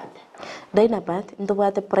DYNAPATH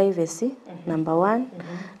ndobwate privacy number 1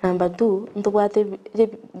 number 2 ndobwate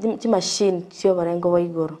chi machine chyo barengo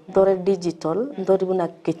baigoro ndore digital ndori buna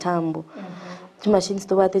kitambo chi machines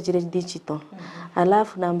ndobwate jire digital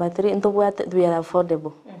alafu number 3 ndobwate we are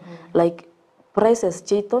affordable like prices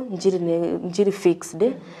chito njiri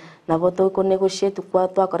fixed na boto ko negotiate kwa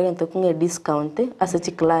twakorente kunge discount as a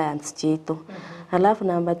clients chito alafu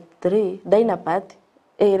number 3 DYNAPATH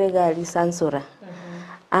gali sansura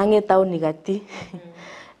ange tauni gati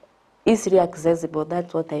easily accessible,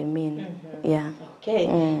 that's what I mean. Okay,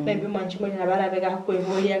 maybe manchimoni na bara bega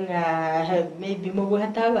kuibolia nga maybe mo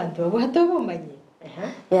buhata abantu buhata bomanyi.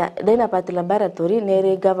 DYNAPATH laboratory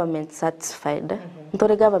nere government certified.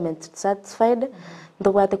 Ntore government certified,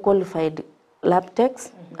 ntobate qualified lab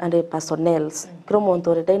techs and personnels. Kromo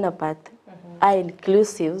ntore DYNAPATH are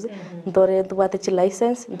inclusive, ntore ntobate chi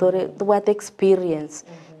license, ntore ntobate experience.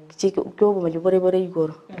 Kyo bumajibore bore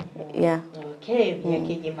igoro. Okay,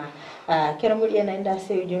 yakigima. Kero muri naenda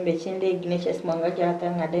se ujumbe chende Ignatius Mwanga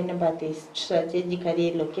kyatanga DYNAPATH is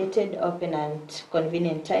strategically located, open and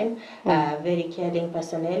convenient time, very caring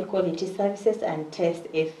personnel, quality services and test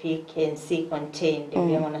efficiency contained.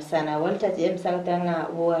 Byamona sana Walter James akatanga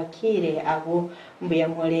wakire abo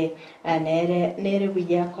mbuyamole nere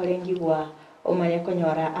bujya kolengibwa omanya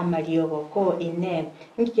konyora amariogo ko ine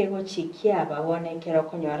nkikego chikiaba wone kero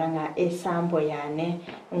konyora nga esambo yane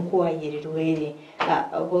nkuwa yirirwere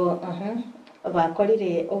obo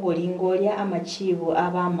bakolire oboringoria amachibu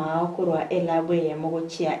abama okurwa elabwe ya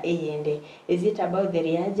mugochia eyende. Is it about the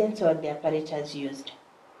reagents or the apparatus used?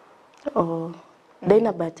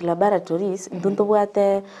 DYNAPATH laboratories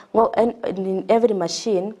ntubwate in every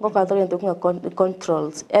machine ngokathore ntukunga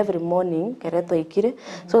controls every morning kereto ikire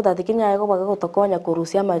so that kinya yego bagagotokonya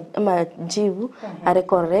kurusia amajibu are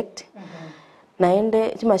correct naende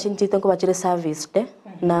chi machine chito ko bachire service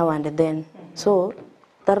now and then so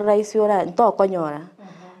tarraisi ora ntokonyora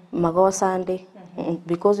magosande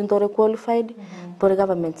because ntore qualified for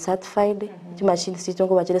government certified machine system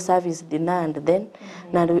go bachire service now and then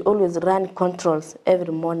and we always run controls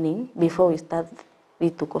every morning before we start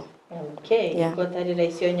ituko. Okay, Yeah. ikotarira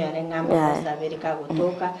icio nyore ngamba kusabirika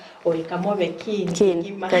gutoka oikamobe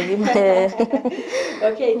kagima.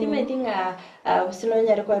 Okay, timetinga usino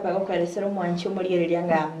nyare kwa bagokaresero mwanchi umurigereria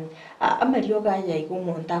nga amalio gaya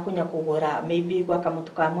igumunta kunya kugora maybe kwa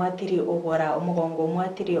kamutuka mwatiri ugora umugongo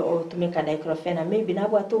mwatiri otumika diclofenac maybe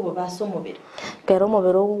nabo atubo basomubiri. Kero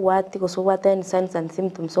mubiro wati gusubata ni signs and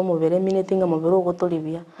symptoms omubere minetinga mubiro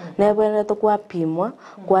gutulibia. Nebwene to kwapimwa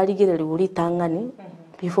kwarigereri uri tangani.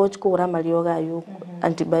 Before chukura malioga yu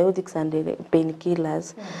antibiotics and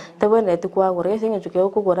painkillers tabone tukwagura singe chukeo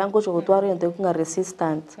kugura ngo chugutwaro yente kunga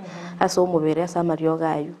resistant aso mubere asa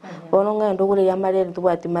malioga yu bono ngendo gure ya malaria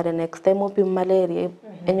tubati mare next time opi malaria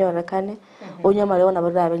enyorekane onya malio na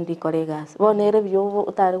badabe ndi kolegas bonere byo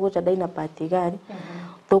utari gucha DYNAPATH gari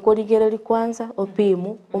tokorigereri kwanza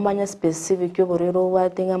opimu umanya specific yo borero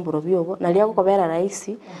watenga mboro byobo nalia gukobera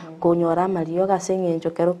raisi kunyora malio gasenye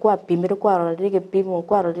njokero kwa pimire kwa rorige pimo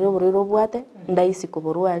kwa rorire borero bwate ndaisi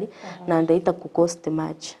kuborwali na ndaita ku cost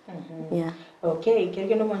match. Yeah. Okay,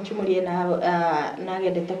 kirike no mwanchu muri na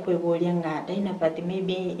gendete kweburia nga DYNAPATH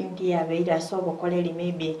maybe india beira sobo koleri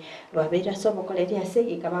maybe lwa beira sobo koleri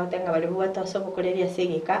asegika batenga bali bwata sobo koleri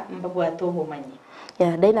asegika mbabu atobo manyi.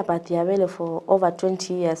 Yeah, DYNAPATH yabele for over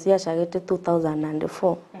 20 years. Yashagete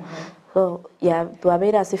 2004. So yeah,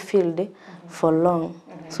 tuabera as field for long.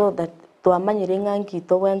 So that tuamanyirenga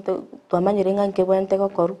nkito wente tuamanyirenga nkebwente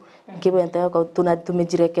kokoru nkebwente ko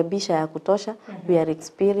tumejirekebisha ya kutosha. We are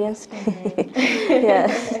experienced.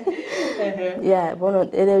 Yeah. Yeah, bono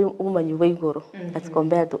ere umanyi weigoro as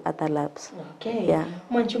compared to other labs. Okay. Yeah.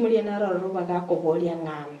 Mwanchumulie naro rubaga kobolia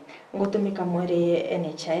nga ngotumika mwere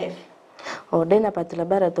NHIF. Or DYNAPATH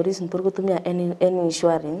laboratories nturgutumia any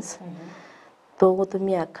insurance.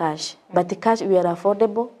 Tugutumia cash. But the cash we are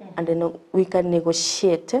affordable and then we can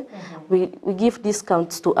negotiate. We give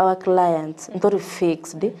discounts to our clients. Ntori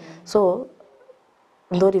fixed. So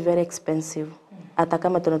ntori very expensive.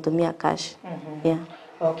 Atakama tunatumia cash. Yeah.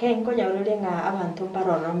 Okay, ngoja urulenga abantu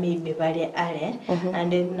mbaroro maybe bali ale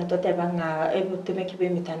and natoteba nga ebutumeke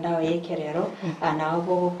mitandao yekerero na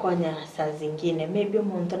obo gukonya saa zingine maybe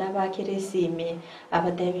umuntu nabakire simi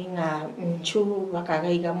abatebi nga nchu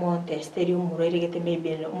bakagaiga monte stereo muroire gete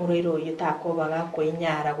maybe muroiro yutako baga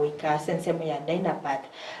kwenyara guika sensemo ya DYNAPATH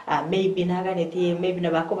maybe naganeti maybe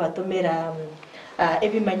nabako batomera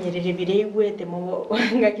ebimanyerere bireigwete mu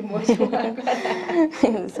ngakimoshi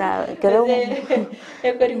sawa kero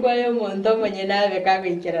ekori kwayo muntu manye nabe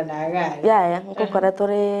kagwikira nagari yeah ngokora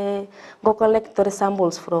tore go collect tore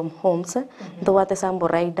samples from homes ndo wate sample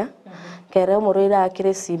rider kero murira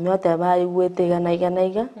akire simyo teba igwete iga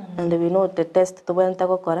and we know the test to wenta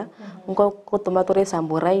gokora ngo gutuma tore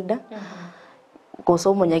sample rider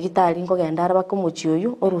koso munyagitari ngo gendara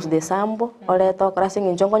bakumuchiuyu orus de sambo ole to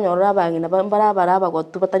krasingi njongo nyorora bangina baraba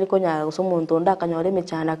gotu batari konyara guso muntu ndakanyore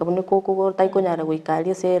michana kabuni kuko tai konyara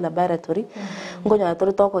guikalie se laboratory ngo nyara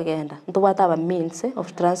tori to kugenda ntubata ba means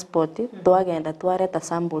of transport to agenda twareta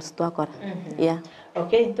samples twakora. Yeah.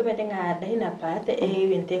 Okay, ntumetenga DYNAPATH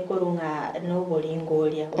wente korunga no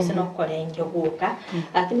bolingoria usino korenge guka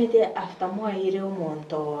atimete after moire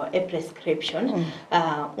umuntu prescription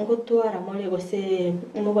ngutwara mole gose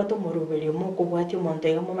mubato murubiri mukubwati umuntu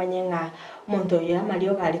yamumanyenga umuntu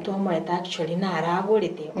yamalio gali to moeta actually na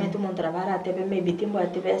aragurite umuntu umuntu rabara tebe maybe timbo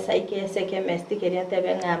atebe saike chemist keria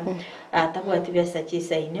tebe nga atabwati besa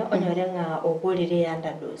chisaine onyorenga ogurire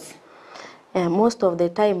underdose. Most of the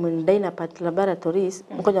time in DYNAPATH laboratories,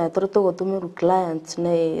 ngoja toroto gotumiru clients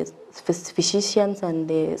na physicians and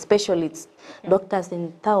the specialists, doctors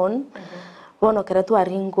in town, bono kera tu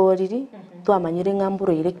aringoriri, tu amanyire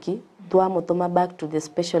ngamburo ireki, tu amutoma back to the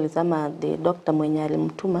specialist ama the doctor mwenye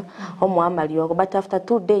alimtuma, omo amaliogo. But after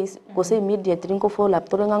 2 days, gose immediately ngo follow up,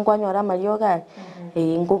 tore ngangwanyo ara malioga,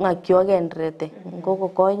 ngo ngakioge ndrete, ngo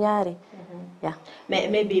konyari. Yeah.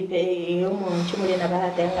 Maybe chumuli na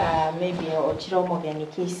baratenga maybe ochiro mogeni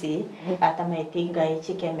Kisii atamaitinga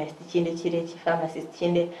ichi chemist chinde chire chi pharmacist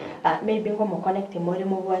chinde maybe ngo mo connect muri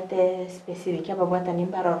mu bwate specific ababwata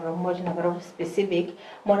nimbaroro muri na baro specific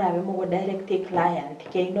mora abe mu direct client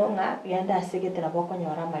keinonga yanda asigete na boko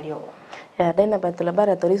nyora malio. Yeah, DYNAPATH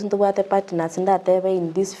laboratories ntubwate partners ndatebe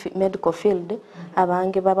in this medical field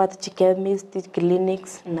abange babati chemist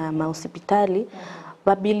clinics na hospitali.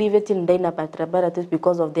 But believe it in DYNAPATH laboratories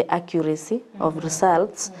because of the accuracy of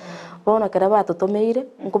results. Bona karaba totomeire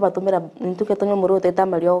ngo batomera ntuke tonyo muro teta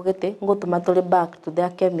malio gete ngo tumatore back to their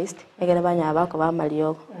chemist egere banya bako ba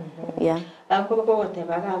malio. Yeah. Akoko gote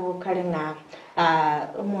baga bukare nga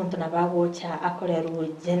umuntu nabagocha akoreru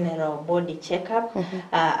general body check up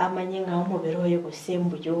amanye nga umubiri oyo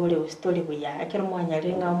gusimbuye uri ustori buya akero mwanya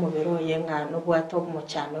ringa umubiri oyo nga nubwato mu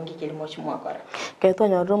cyano ngikirimo kimwakora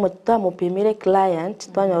ketonyoro mu tamupimire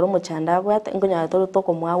client tonyoro mu cyanda bwate ngonya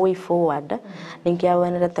toko mwa way forward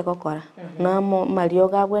ninkiawenerete kokora namo mario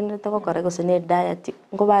gabwenerete kokora gose diet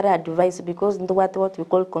ngo bare advice because ndubwate what we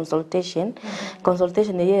call consultation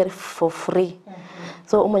consultation here for free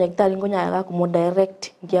so umunyakitari ngonya ku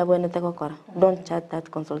direct ngiabwenerete kokora don't charge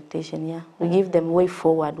that consultation. Yeah, we give them way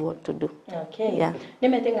forward what to do. Okay, yeah,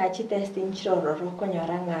 nimete ngachi test inchirororo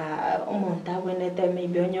konyoranga umuntu abwenete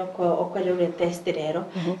maybe onyoko okorere test rero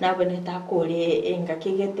nabwenete akore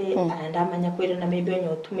engakigete andamanya kwira na maybe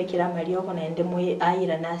onyotumikira mario kona ende mu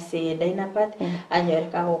ayira nase DYNAPATH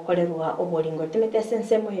anyoreka gukorerwa oboringo timete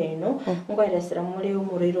sensemo yeno ngoresera muri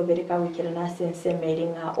umuriro bereka wikira na sensemeri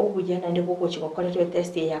nga obujana ndi gukochikokorerwe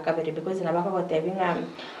test ya kabere because nabaka gotebinga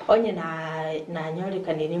onye na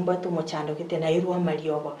nyoreka nirimba tumuchando kite na irwa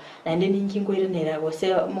mariogo na ndi ninkingo irenera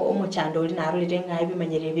gose umuchando uri narurire nga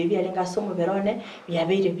ibimanyere bibi ari ngasomo berone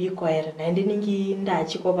byabire bikoera na ndi ningi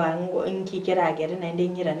ndachiko bango nkikeragere na ndi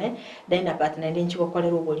nyirane DYNAPATH na ndi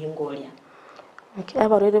nchikokorera uburingoria. Okay,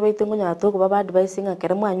 abarore baitengo nyato kuba advising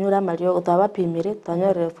akere mwanyura mario utabapimire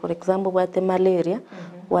tanyore for example bwate malaria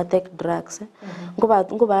wa take drugs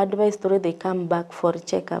ngo advice story they come back for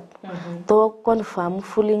check up to confirm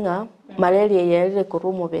fully malaria yere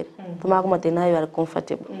kurumubere tuma kuma tena you are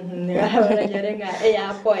comfortable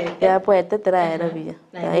ya poete tera era bia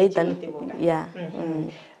ya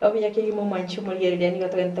obiya kigimo mwanchu mulyeria nigo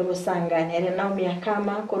twente gusangana era NAOMI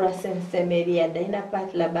AKAMA kura sensemeri ya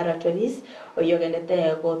DYNAPATH laboratories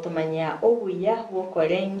oyogenete gotumanya obuya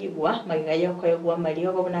bukorengibwa magigayo koyogwa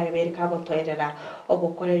mario go nabereka gotwerera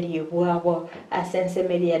obukoreri bwabo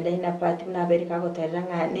asensemeri ya DYNAPATH nabereka gotwerera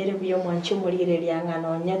nga nere buyo mwanchu mulyeria nga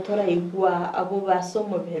nonyetora igwa abo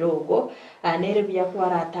basomo berogo nere buya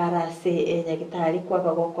kwara tarase nyagitari kwa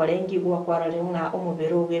gokorengibwa kwarare nga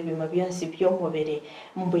omubero bwebima byansi byo mubere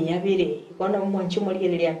mbuyabire ikona mwanchu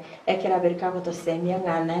mulyeria ekera bereka gotosemia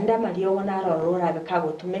nga nanda mario bona rorora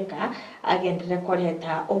bekagotumeka agendere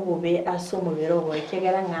koreta obube asomo berogo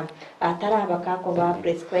ekegera nga atarabaka ko ba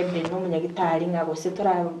prescribed no munyagitari nga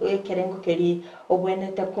gositora ekerengo keri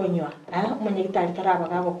obwenete konywa munyagitari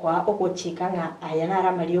tarabaka kwa ogochika nga ayana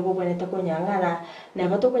ara mario obwenete konywa ngara na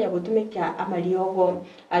batokonya gutumika amariogo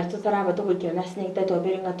alitotaraba tokukira nasinyagita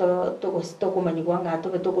toberenga to kumanyigwa nga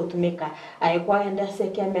tobetugotumika ayekwa enda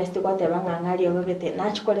sekemesti kwatebanga ngari obebete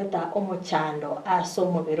nachikoleta omuchando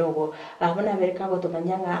asomo berogo abona bereka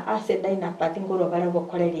gotumanyanga ase DYNAPATH ngoro bare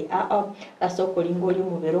bokoreri asokolingoli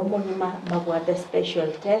mubero monyuma bagwate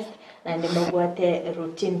special test na ndi bagwate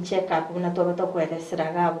routine check up na tobato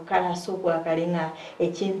kwereseraga bukara subwa karinga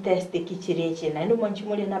echin test kichireche na ndo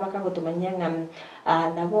monchimuli nabaka gotumanyanga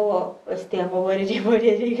nabo stiamo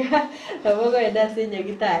boririga nabo goenda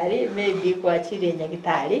sinyagitari maybe kwa chire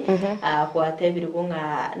nyagitari kwa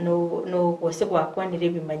tebirunga no gose kwa kwanire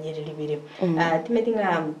bimanyerere bire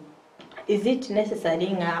timetinga is it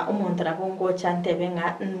necessary nga umuntu rabongo chantebe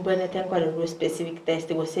nga mbonete nkora specific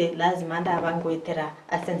test gose lazima ndabango itera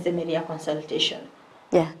asensemeri ya consultation?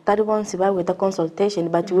 Yeah, that once with a consultation,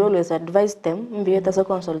 but we always advise them mbiye a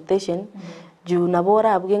consultation juu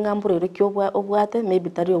nabora abwe ngambure rikyo obwate maybe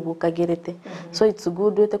tari obukagerete. So it's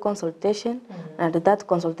good with a consultation and that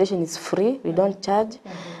consultation is free, we don't charge.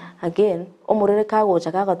 Again, omurere kago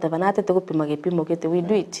chakaga tabanate te gupima gepimo kete we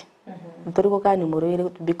do it. Turiko kani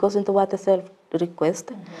murere because into what self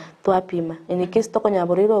request to apima. In case to konya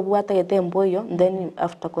murere obwate gete mboyo, then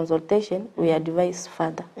after consultation we advise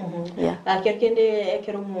further. Yeah. Akekende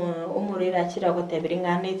ekero umurere achira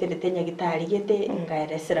goteberinga ne tenya gitari gete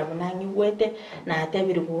ngaeresera bunangi wete na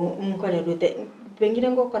tebirigu nkorerute bengire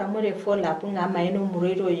ngo kora muri follow up ngama eno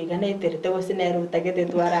murero yigana iterete gose nero utagete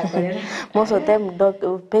twara korera. Most of them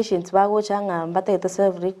patients bago changa mbate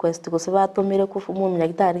self request gose batumire kufumu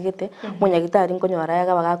munyagitari gete munyagitari nkonyora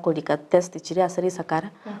yaga bagakorika test chiri asari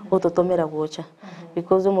sakara ototomera gocha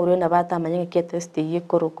because umurero nabata amanye ke test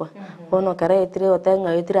yikorokwa bono kara etire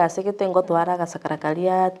otenga etire asekete ngo twara gasakara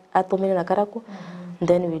kalia atomire na karako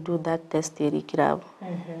then we do that test kirabo.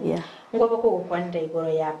 Yeah. Ngoba ko kwanda igoro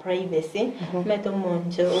ya privacy meto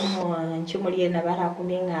monjo muri na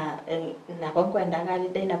barakuminga na kwenda gali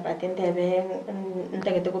DYNAPATH ntebe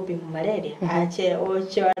ntagete kupima malaria ache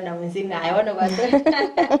ocho na mzinga ayona kwato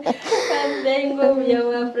ndengo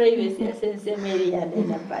ya privacy sensemeri ya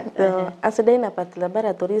DYNAPATH. So as DYNAPATH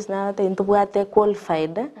laboratories na intubwate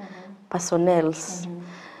qualified personnel.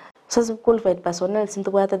 So qualified personnel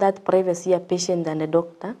that privacy of patient and the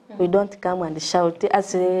doctor. We don't come and shout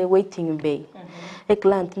as a waiting bay. A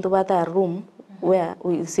client into a room where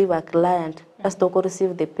we receive a client as to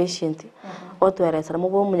receive the patient. Otherwise,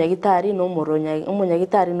 ramubo munyagitari no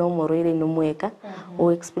moro ile no mweka.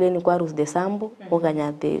 O explain kwa rus de sambo o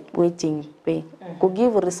ganya the waiting pay. To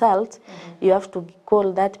give result, you have to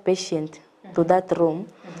call that patient to that room.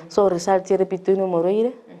 So result repeat no moro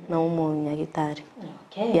ile na munyagitari.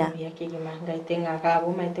 Okay, ya kigimanga itenga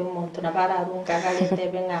kabu maite umuntu nabara runga galete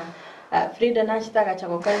benga Frida nachitaka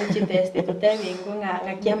chako kali chitest tutemi ngunga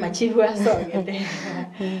ngakia machivu asogete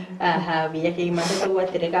biya kigimanga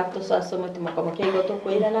tuwatereka kutoso asomo timokamo kego to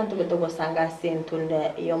koira nanto to gosanga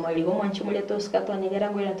sentunde yo maligo mwanchi mule to skato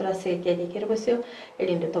nigera ngwira turaseke kiribosyo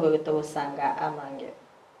elinde to gosanga amange.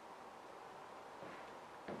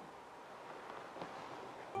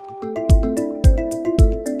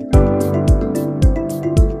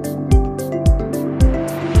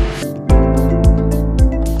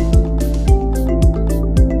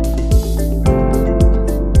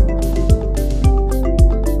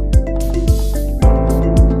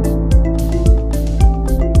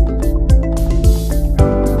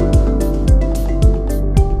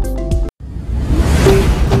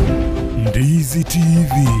 Ndizi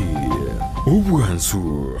TV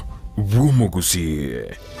Ubwansu Gusii.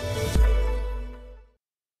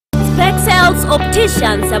 Spexels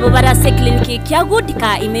Opticians abo barase kliniki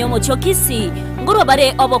kyagudika imeyomo chokisi ngoro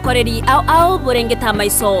bare obokoreri au burengeta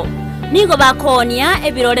maiso nigo bakonia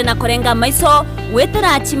ebirore na korenga maiso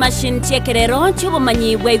wetara chi machine chekerero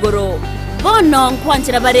chubumanyi bwegoro bono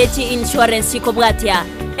nkwanjira barechi insurance ikobwatia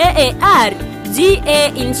AAR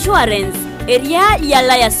GA Insurance Area ya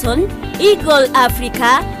Liaison Eagle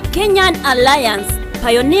Africa Kenyan Alliance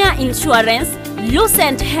Pioneer Insurance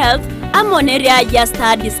Lucent Health Amoneria ya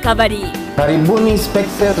Star Discovery. Karibuni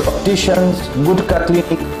Spexels Opticians Good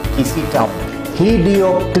Clinic Kisii Town. Hii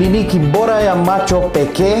ndio kliniki bora ya macho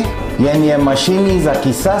pekee yenye mashini za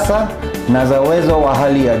kisasa na za uwezo wa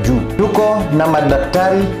hali ya juu. Tuko na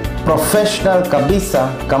madaktari professional kabisa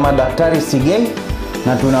kama Daktari Sigei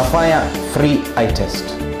na tunafanya free eye test.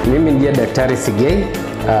 Mimi ndiye Daktari Sigei.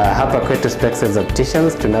 Hapa kwetu Spexels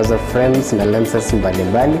Opticians tunazo frames na lenses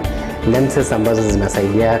mbalimbali. Lenses ambazo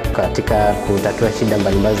zinasaidia katika kutatua shida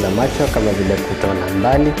mbalimbali za macho kama vile kutoona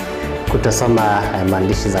mbali, kutosoma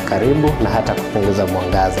maandishi za karibu na hata kupunguza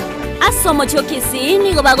mwangaza. Asomo chokisi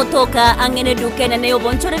nigo bagotoka angene duke na neo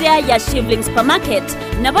bonchoreria ya Shivling Supermarket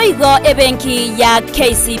na boigo ebenki ya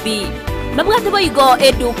KCB. Mabwate boigo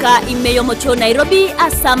eduka imeyo mocho Nairobi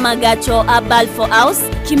asama gacho a Balfour House,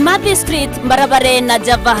 Kimathi Street, Mbarabare na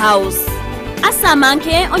Java House.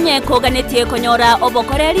 Asamanke onyeko ganetie konyora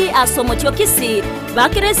obokoreri asomo chokisi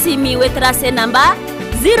bakire simi wetrase namba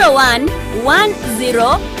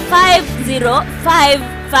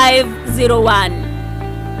 0110505501.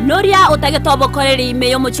 Noria otageto obokoreri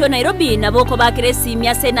imeyo mocho Nairobi na boko bakire simi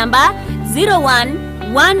ase namba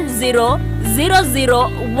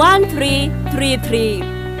 0110001333.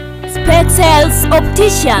 Spexels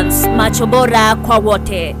Opticians, macho bora kwa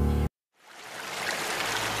wote.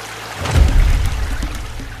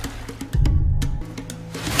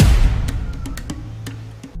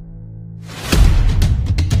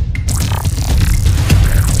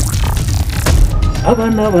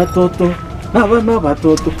 Abana batoto abana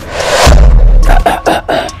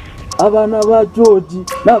ba George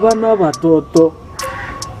n'abana batoto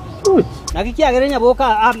nakikiagerenya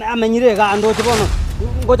boka amenyire ga ando tibono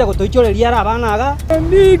ngoja kutoichoreria ara abana aga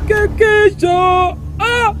nike kesho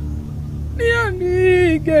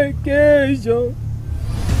niandike kesho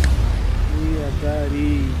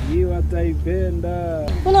ni wataipenda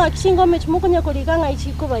kuna kishingo mechimukonya kulikanga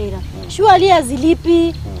ichiko baira shwali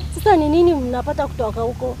azilipi sasa ni nini mnapata kutoka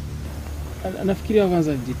huko? Nafikiria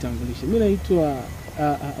kwanza nijitambulishe. Mimi naitwa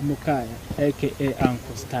Mukaya aka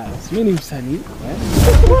Uncle Stars. Mimi ni msanii.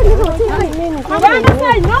 Abana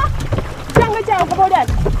sanyo. Changa cha kuboda.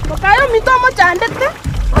 Makayo mitomo chandete.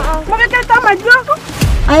 Mabeketa majoko.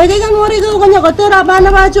 Ayega ngori go gonya gotera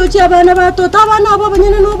abana bachochi abana batota abana abo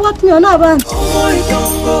banyene no bwatnyo na abana.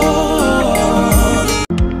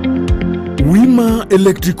 Wima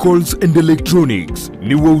Electricals and Electronics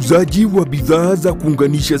ni wauzaji wa bidhaa za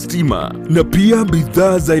kuunganisha stima na pia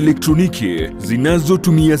bidhaa za elektroniki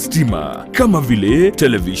zinazotumia stima kama vile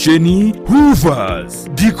televisheni, hoovers,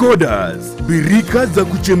 decoders, birika za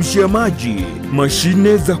kuchemshia maji,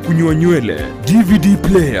 mashine za kunyoa nywele, DVD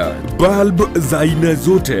player, bulb za aina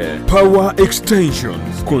zote, power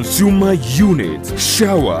extensions, consumer units,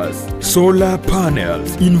 showers, solar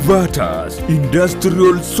panels, inverters,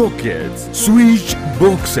 industrial sockets, switch switch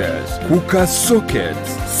boxes, cooker sockets,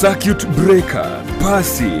 circuit breaker,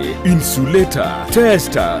 pasi, insulator,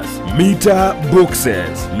 testers, meter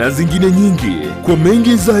boxes na zingine nyingi. Kwa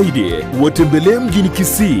mengi zaidi, watembelee mjini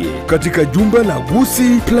Kisii katika jumba la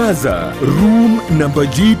Gusii Plaza, room namba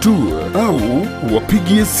G2 au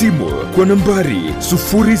wapigie simu kwa nambari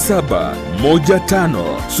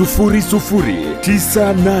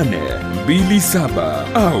 0715009827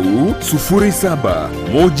 au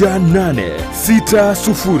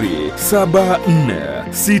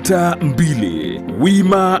 0718607462.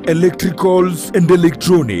 Wima Electricals and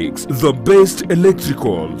Electronics, the best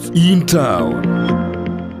electricals in town.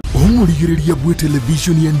 Omurigireria bwe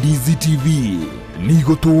television ya Ndizi TV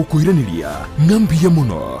nigo tugukwiraniria ngambia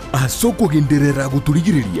muno asoko genderera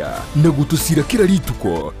guturigireria na gutusira kira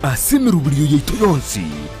rituko asemerubirio yeito yonsi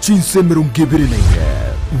chinsemero ngebere naire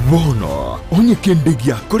bono onye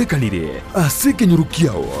kendegia korekanire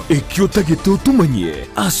asekenyurukiao ekiotageto tumanye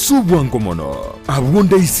asubwango mono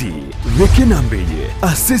abonda isi reke nambeye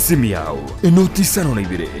asesemiao enoti sano na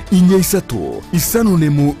ibere inya isato isano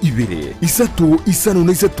nemo ibere isato isano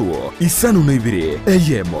na isato isano na ibere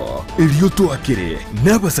eyemo elioto akere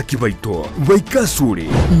n'abasaki baito baikasuri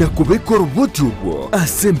na kubekora uboti ubwo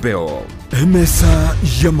asembeo emesa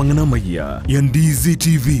ya mangana maya ya Ndizi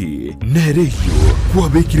TV nereyo kwa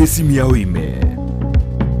bekire simu yao ime.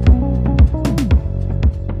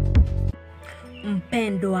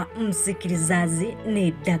 Mpendwa msikilizaji,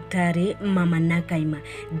 ni Daktari Mama Nakaima,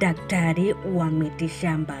 daktari wa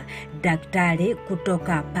mitishamba, daktari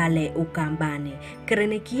kutoka pale Ukambani.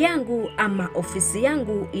 Kliniki yangu ama ofisi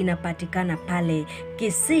yangu inapatikana pale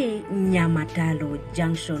Kisii Nyamatalo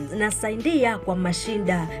Junction. Nasaidia kwa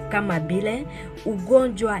mashinda kama bile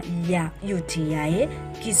ugonjwa ya UTI,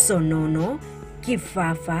 kisonono,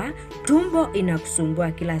 kifafa, tumbo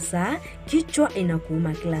inakusumbua kila saa, kichwa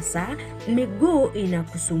inakuuma kila saa, miguu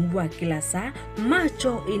inakusumbua kila saa,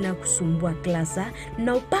 macho inakusumbua kila saa,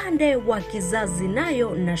 na upande wa kizazi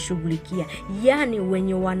nayo nashughulikia. Yani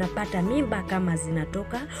wenye wanapata mimba kama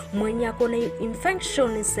zinatoka, mwenye akona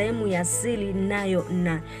infection sehemu ya siri nayo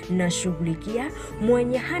nashughulikia,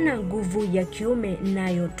 mwenye hana nguvu ya kiume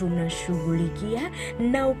nayo tunashughulikia,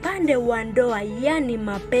 na upande wa ndoa yani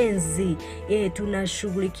mapenzi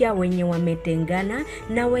tunashughulikia wenye wametengana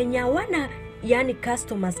na wenye wana yani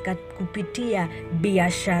customers kupitia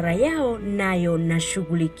biashara yao nayo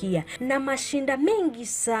nashughulikia, na mashinda mengi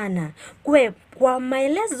sana. Kwa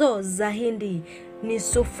maelezo zaidi ni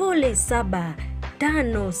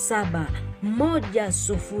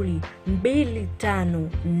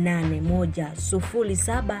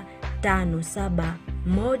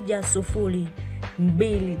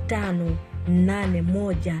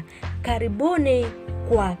 0757102581. Karibuni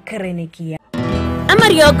kwa kliniki.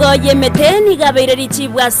 Amariogo yemeteni gabeireri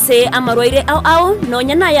chibwase amarwaire au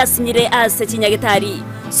nonya na yasinyire ase chinyagitari.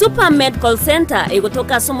 Super Medical Center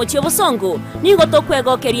egotoka somo chiobosongo nigo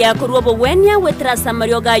tokwegokeria kuruobo wenya wetrasa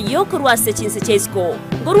marioga yo kurwase chinse chesko.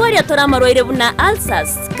 Ngurwaria tora amarwaire buna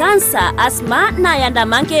ulcers, cancer, asthma na yanda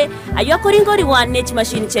manke ayo koringori wa nech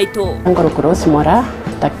machine chaito. Ngoro cross mora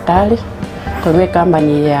daktari kwa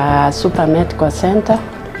kampani ya Super Medical Center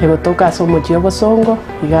egotoka somo chiobosongo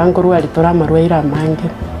igangurwa ritora marwaire manke.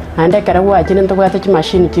 Ande karawa achine ntogwate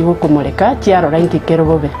chimashini chigo kumureka chiaro ranki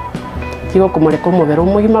kerobobe. Chigo kumureka omubere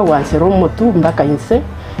omugima gwansero omotu mpaka inse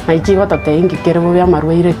na ichigo tateingi kerebo bya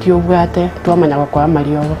marwaire kiobwate twamanya kwa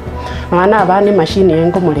mariogo. Abana abandi mashini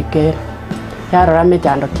engo murekera yarora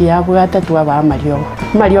mechando kiabwate twaba mariogo.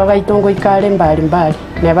 Mariogo itongo ikale mbali mbali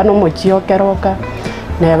neba no mochiokeroka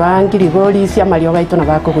neba ngirigori cia mariogo itona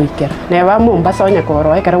bakugwikera neba Mombasa onya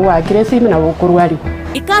koro ekara wakire simu na bukurwari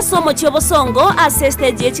ikaso mochiobosongo ase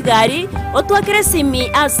stage echigari otwakire simi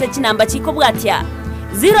ase chinamba chiko bwatia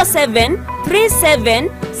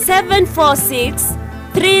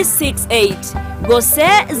 0737746368 gose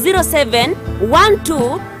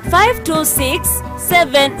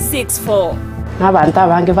 0712526764 n'abantu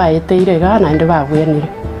abange bayeteire gana inde bagwenire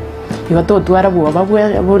igo tutwara bwoba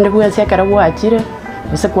bunde bwese akara bwakire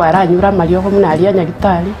ese kwaranyura mariogo munaria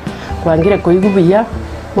nyagitari kwangire koigubiya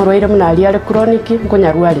murwaire munaria ari chronic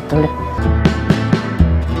nkonyarwari tole.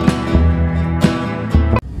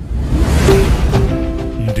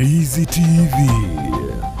 Ndizi TV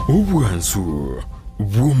ubwansu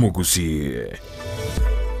bw'omugusi.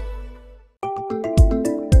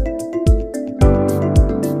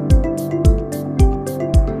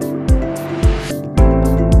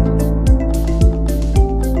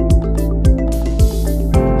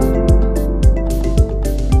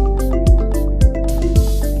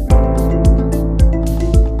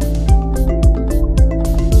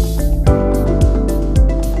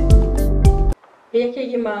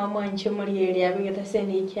 muliyeli Abigael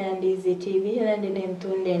seni kia Ndizi TV na ndine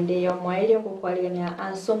ntunde ndeyo mwaili kukwalika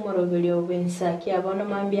asomorobili obinsa kia bono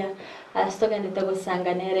mambia astoka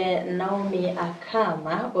nditagosanganere NAOMI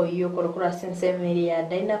AKAMA oyo korokora sensemeri ya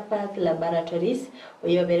DYNAPATH Laboratories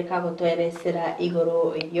oyo bereka gutweresera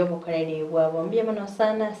igoro yo bukareri bwa bombia mano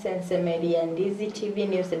sana sensemeri ya Ndizi TV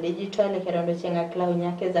news digital kerondo chenga cloud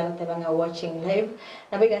nyake za kutabanga watching live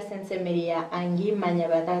nabiga sensemeri ya angi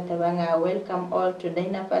manyabata tabanga welcome all to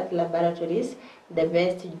DYNAPATH Laboratories, the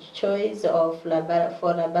best choice of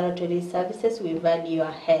for laboratory services. We value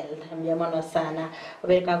your health. Mjamano sana.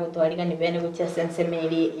 Obereka kutwalika ni bene kutia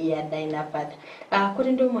sensemeri ya DYNAPATH.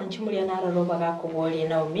 Kuri ndo mwanchumuli ya nara roba kako boli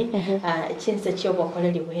NAOMI. Chinsa chiyobo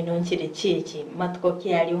koleli buhino nchiri chichi. Matuko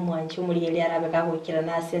kiali mwanchumuli ili arabe kako ikira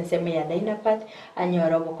na sensemeri ya DYNAPATH. Anyo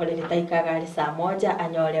robo koleli taikagali saa moja.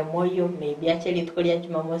 Anyole moyo. Maybe acheli tukuli ya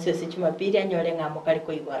jumamosi osi jumapili. Anyole ngamokali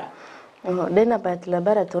kuigora. DYNAPATH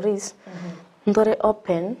Laboratories ndore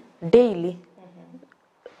open daily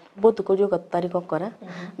botu kojo katari kokora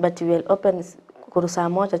but we will open kuru saa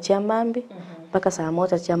moja chia mambi mpaka saa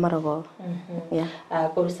moja chia marago yeah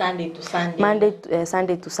kuru Sunday to Sunday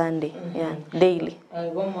Sunday to Sunday yeah daily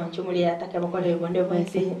bomo nchumuli atake bakole bonde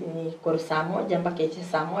bonsi ni kuru saa moja mpaka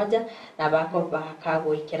saa moja na bako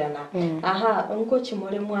bakago ikirana aha unko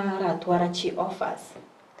chimole mwara twara chi offers.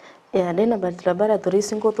 Yeah, DYNAPATH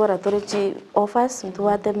Laboratories ingo twara torechi offers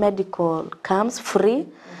ntuwate medical camps free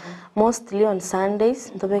mostly on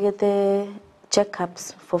Sundays ntobegete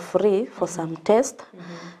checkups for free for some tests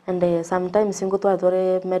and sometimes ingo twara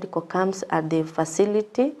tore medical camps at the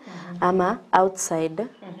facility ama outside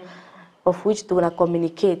of which to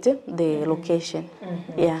communicate the location.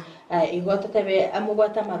 Yeah. Igota tebe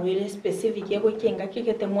amugota marwire specific yego kinga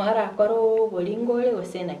kikete mwara akoro bolingole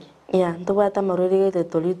osenaki. Yeah, ntobata marwire gete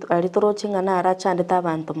tolito alitoro chinga na ara chande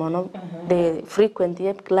tabantu mono the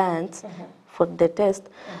frequent clients for the test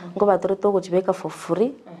ngo batoro to kuchibeka for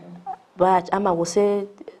free but ama wose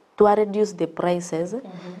to reduce the prices.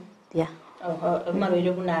 Yeah.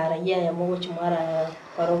 Marwire bunara ya mugo chimwara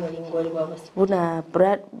koro bolingole babasi. Buna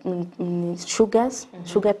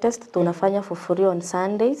sugar test tunafanya for free on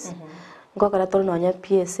Sundays. Ngo karatori nonya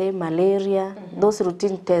PSA, malaria, those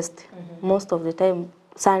routine tests most of the time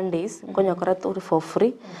Sundays ngonya karatori for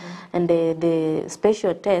free and the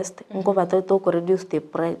special test ngo batori to reduce the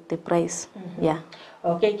price. Yeah.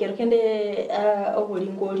 Okay, kirokende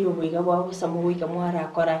obolingoli obuiga bwabo samuwika mwara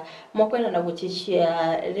akora mokwena na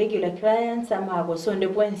guchichia regular clients ama abosonde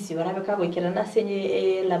bwensi barabeka gwikirana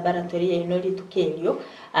senye laboratory ya inoli tukelio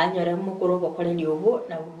anyore mukuru bokoleli obo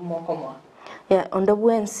na mokomo. Yeah, on the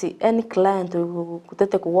bwensi any client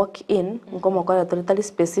kutete ku walk in ngomo kwa totally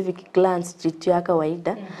specific clients chitu ya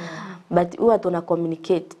kawaida but we tuna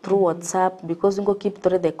communicate through WhatsApp because ngo keep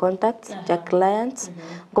tore the contacts ja clients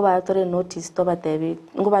ngo ba tore notice to batebi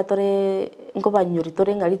ngo ba tore ngo ba nyuri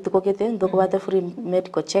tore ngali tukokete ndo ko bate free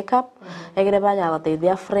medical checkup egere banya bate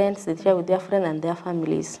their friends they share with their friends and their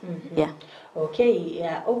families. Yeah. Okay,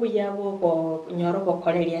 ya obu yabo ko nyoro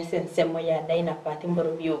bokoleria sensemo ya DYNAPATH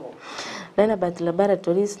mborobyogo. DYNAPATH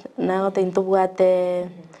Laboratories na ote intobwate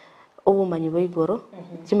obu manyibo igoro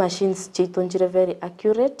chi machines chitonjire very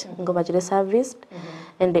accurate ngo bachire service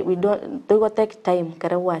and we don't go take time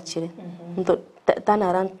kare wachire ndo turn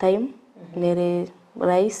around time nere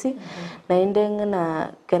raisi na indeng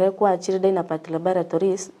na kare kwachire DYNAPATH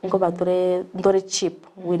Laboratories ngo batore ndore cheap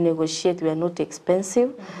we negotiate, we are not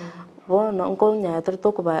expensive. Bono ngo nya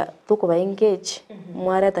to ba engage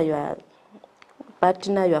mwareta your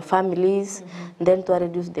partner, your families, then to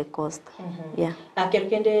reduce the cost. Yeah.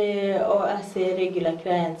 Akerkende o ase regular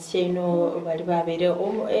clients cheno bali babere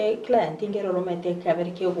o client ingero romete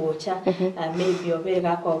kabereke obocha maybe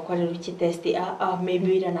obega ko kore ruchi test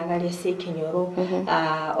maybe ira nagali se kenyoro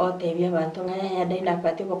o tebya bantu ngaya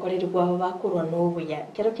DYNAPATH bokore ribwa bakurwa nobuya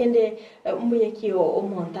kerokende mbuye kiyo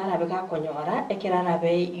omontara bega konyora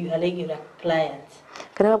ekerarabe your regular clients.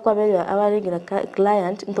 Kare kwa bele our regular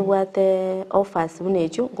client ntobwate offers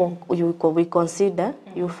bunechu we consider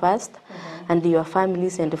you first and your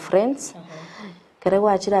families and friends. Kare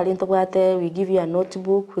wachira ali ntobwate we give you a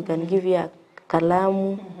notebook, we can give you a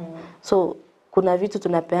kalamu. So kuna vitu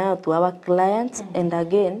tunapeana to our clients and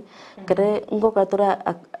again kare ngo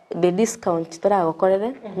katora the discount tora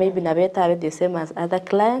gokorere maybe na beta have the same as other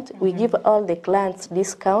clients. We give all the clients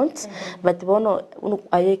discounts but bono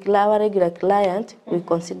our regular client we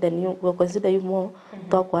consider you more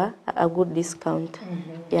tokwa a good discount.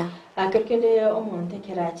 Yeah. Akerkende omonte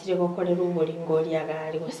kerachire gokorera ubolingoli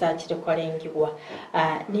agari gusachire korengigwa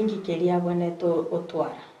ningi kelia boneto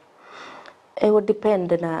otwara it would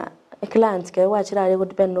depend na client ke wachira it would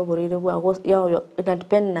depend no borire bwa it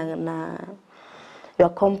depend na your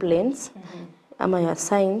complaints your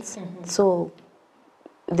signs so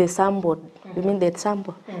the sample you mean the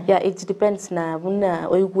sample yeah it depends na buna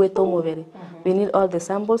oyugweto mobere we need all the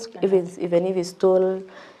samples even if it's stool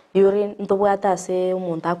urine ntobwata se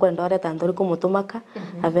umuntu akwenda ore tandori ko mutumaka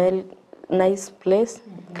a very nice place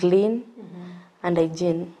clean and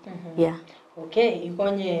hygiene yeah okay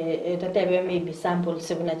ikonye tatebe maybe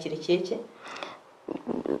samples buna chiricheche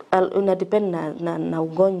una depend na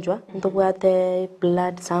ugonjwa ntobwate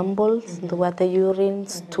blood samples ntobwate urine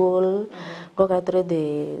stool go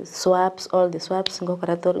the swabs all the swabs go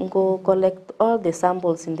collect all the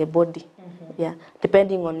samples in the body yeah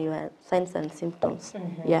depending on your signs and symptoms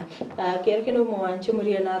yeah kero mwanchu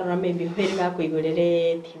muri na rora maybe hwera ko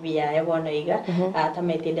igorere TV ya bona iga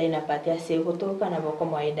atamete DYNAPATH ase gutuka na boko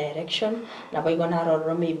my direction na boigo na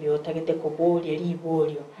rora maybe utagete kuburia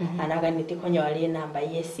riburio anaga niti konyori namba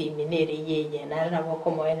yesi minere yeye na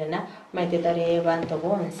boko moene na maite tare banto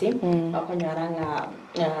bonsi akonyaranga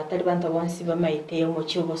tare banto bonsi ba maite mu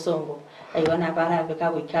cyubosongo ayona barabe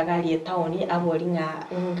ka gwikagarie tauni abori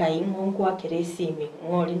nga ingungu akeresimi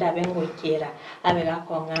ngori ndabe ngwikira abe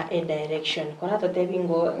gakonga a direction kora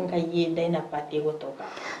totebingo ngaye DYNAPATH gotoka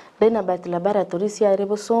DYNAPATH laboratories ya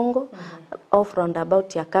Rebosongo off round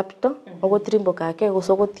about ya capital ogotrimbo kake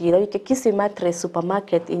gusogotira ike Kisii mattress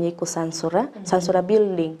supermarket inye ko Sansora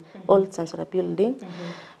building old Sansora building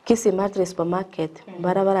Kisii mattress supermarket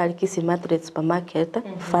barabara ali Kisii mattress supermarket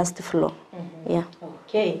first floor yeah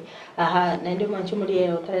okay na ndio manchu muri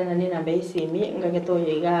otare na nina beisimi ngageto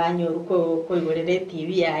yiga anyoru ko igorere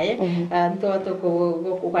TV yae nto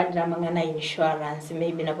ko kwandira mangana insurance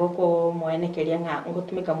maybe na boko moenekeria nga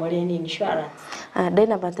ngotumika muri ni insurance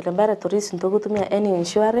DYNAPATH laboratories ntogutumia any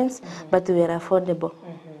insurance but we are affordable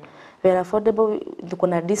we are affordable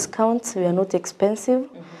kuna discounts we are not expensive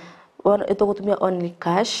itogutumia only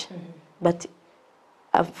cash but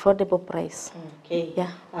affordable price okay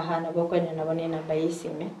yeah na boko na bone na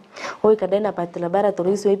baisime oika DYNAPATH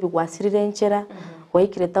laboratories we bigwasirire nchera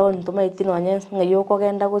waikire tawo ntuma itino anye ngayoko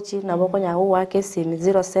genda guchi na boko nyawo wake sim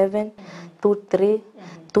 07 23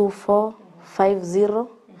 24 50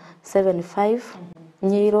 75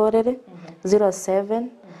 nyirorere 07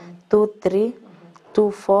 23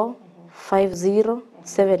 24 50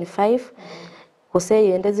 75 kose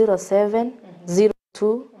yende 07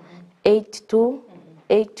 02 82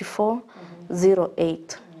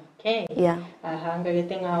 8408 okay yeah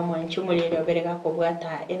ngagetenga mwanchu muri roberega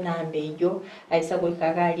kubwata enambe iyo aisa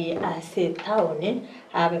goikagari ase taone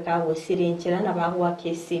abe ka gosirinchira na bagwa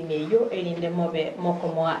kesimiyo erinde mobe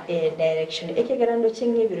mokomo direction ekegerando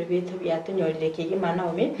chingi biro bitu byatunyorire kigima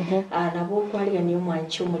NAOMI nabo kwali ni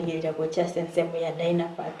mwanchu muri rya gocha sensemu ya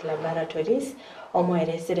DYNAPATH laboratories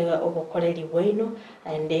omweresere obokoreri bwino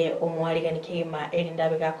ande omwariga nikigima erinda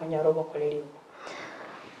abe gakonyora obokoreri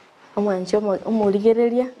omwancho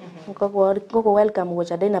omurigereria ngoko welcome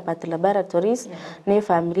gocha DYNAPATH laboratories ne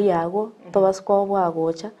family yago tobasko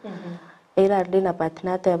bwagocha era DYNAPATH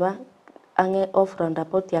nateba ange off round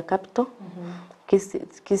about ya capital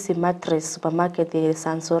Kisii mattress supermarket ya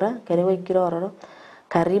Sansora kerewe kirororo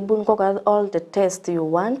karibu ngoko all the tests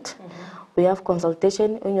you want we have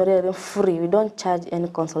consultation onyorere free we don't charge any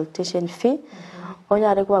consultation fee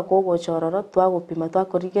onyare kwa gogo chororo twagupima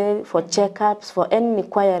twakorige for checkups for any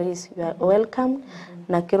inquiries you are welcome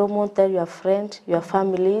na kiromo tell your friend your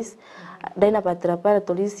families DYNAPATH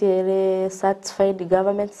laboratories are certified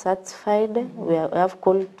government certified we have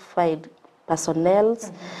qualified personnel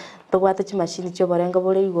togwate chimashini cyo barenga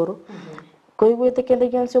bore igoro koigwete kende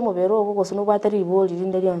gyanse mobero ogo gosono batari iboli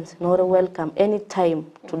rinde lyonse no welcome anytime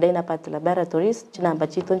to DYNAPATH laboratories chinamba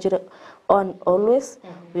chitonjire on always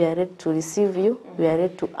we are ready to receive you we are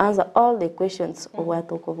ready to answer all the questions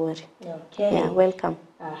obwatokobori okay yeah welcome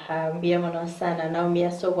mbia mono sana NAOMI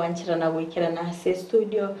asogwanchira na gwikira na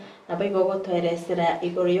studio na baigo gotweresera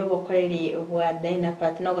igoro yobokoreri bwa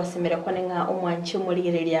DYNAPATH no gosemera kwanenga omwanchi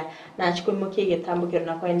murigereria na chikumukie getambukiro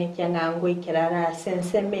na kwanekia nga ngwikira ra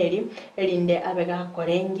sensemeri erinde abega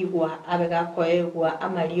korengigwa abega koegwa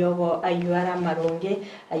amariogo ayuara maronge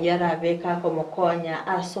ayara beka komokonya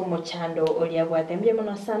asomo chando olia bwa tembye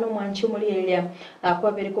mono sana omwanchi murigereria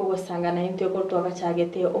akwa beriko gosangana into ko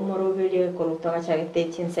twagachagete omorobere ko twagachagete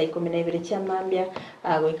chinsa 12 cia mambia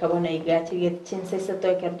gwikabona igati get chinsa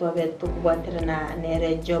satoke twabettu kubwaterana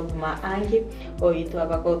nere job maangi oyitu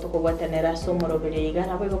abako tukubwatanira somorobere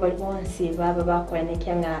igana bwo bali bonsi baba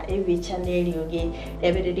bakwanekia nga ebichaneli yogi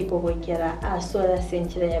ebere ko gwikera asora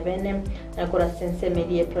senchira ya bene nakora sense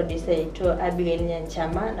media producer ito Abigael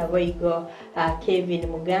Nyanchama na boigo Kevin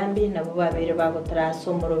Mugambi na bo babere bagotara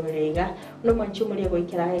somorobere no manchu muri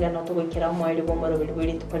gwikera ega no to gwikera mwali bomorobere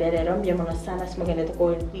bwiri tukorera mbye mono sana smogende to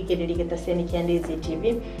kwigirira gitaseni Ndizi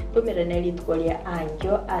TV tumira neli tukolia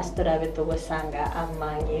anjo astora beto gosanga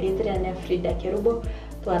amangi litrane Frida Kerubo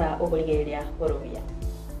twara obuligeria borobia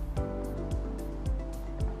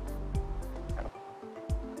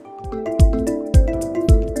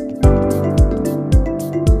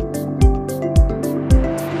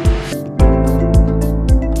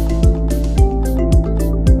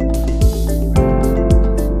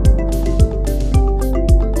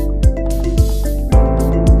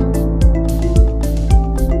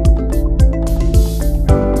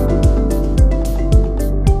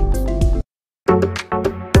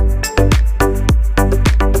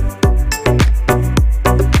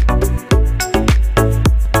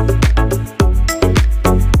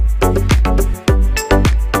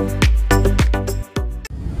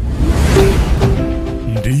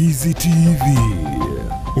Ndizi TV,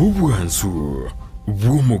 ubwansu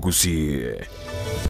bw'omu Gusii.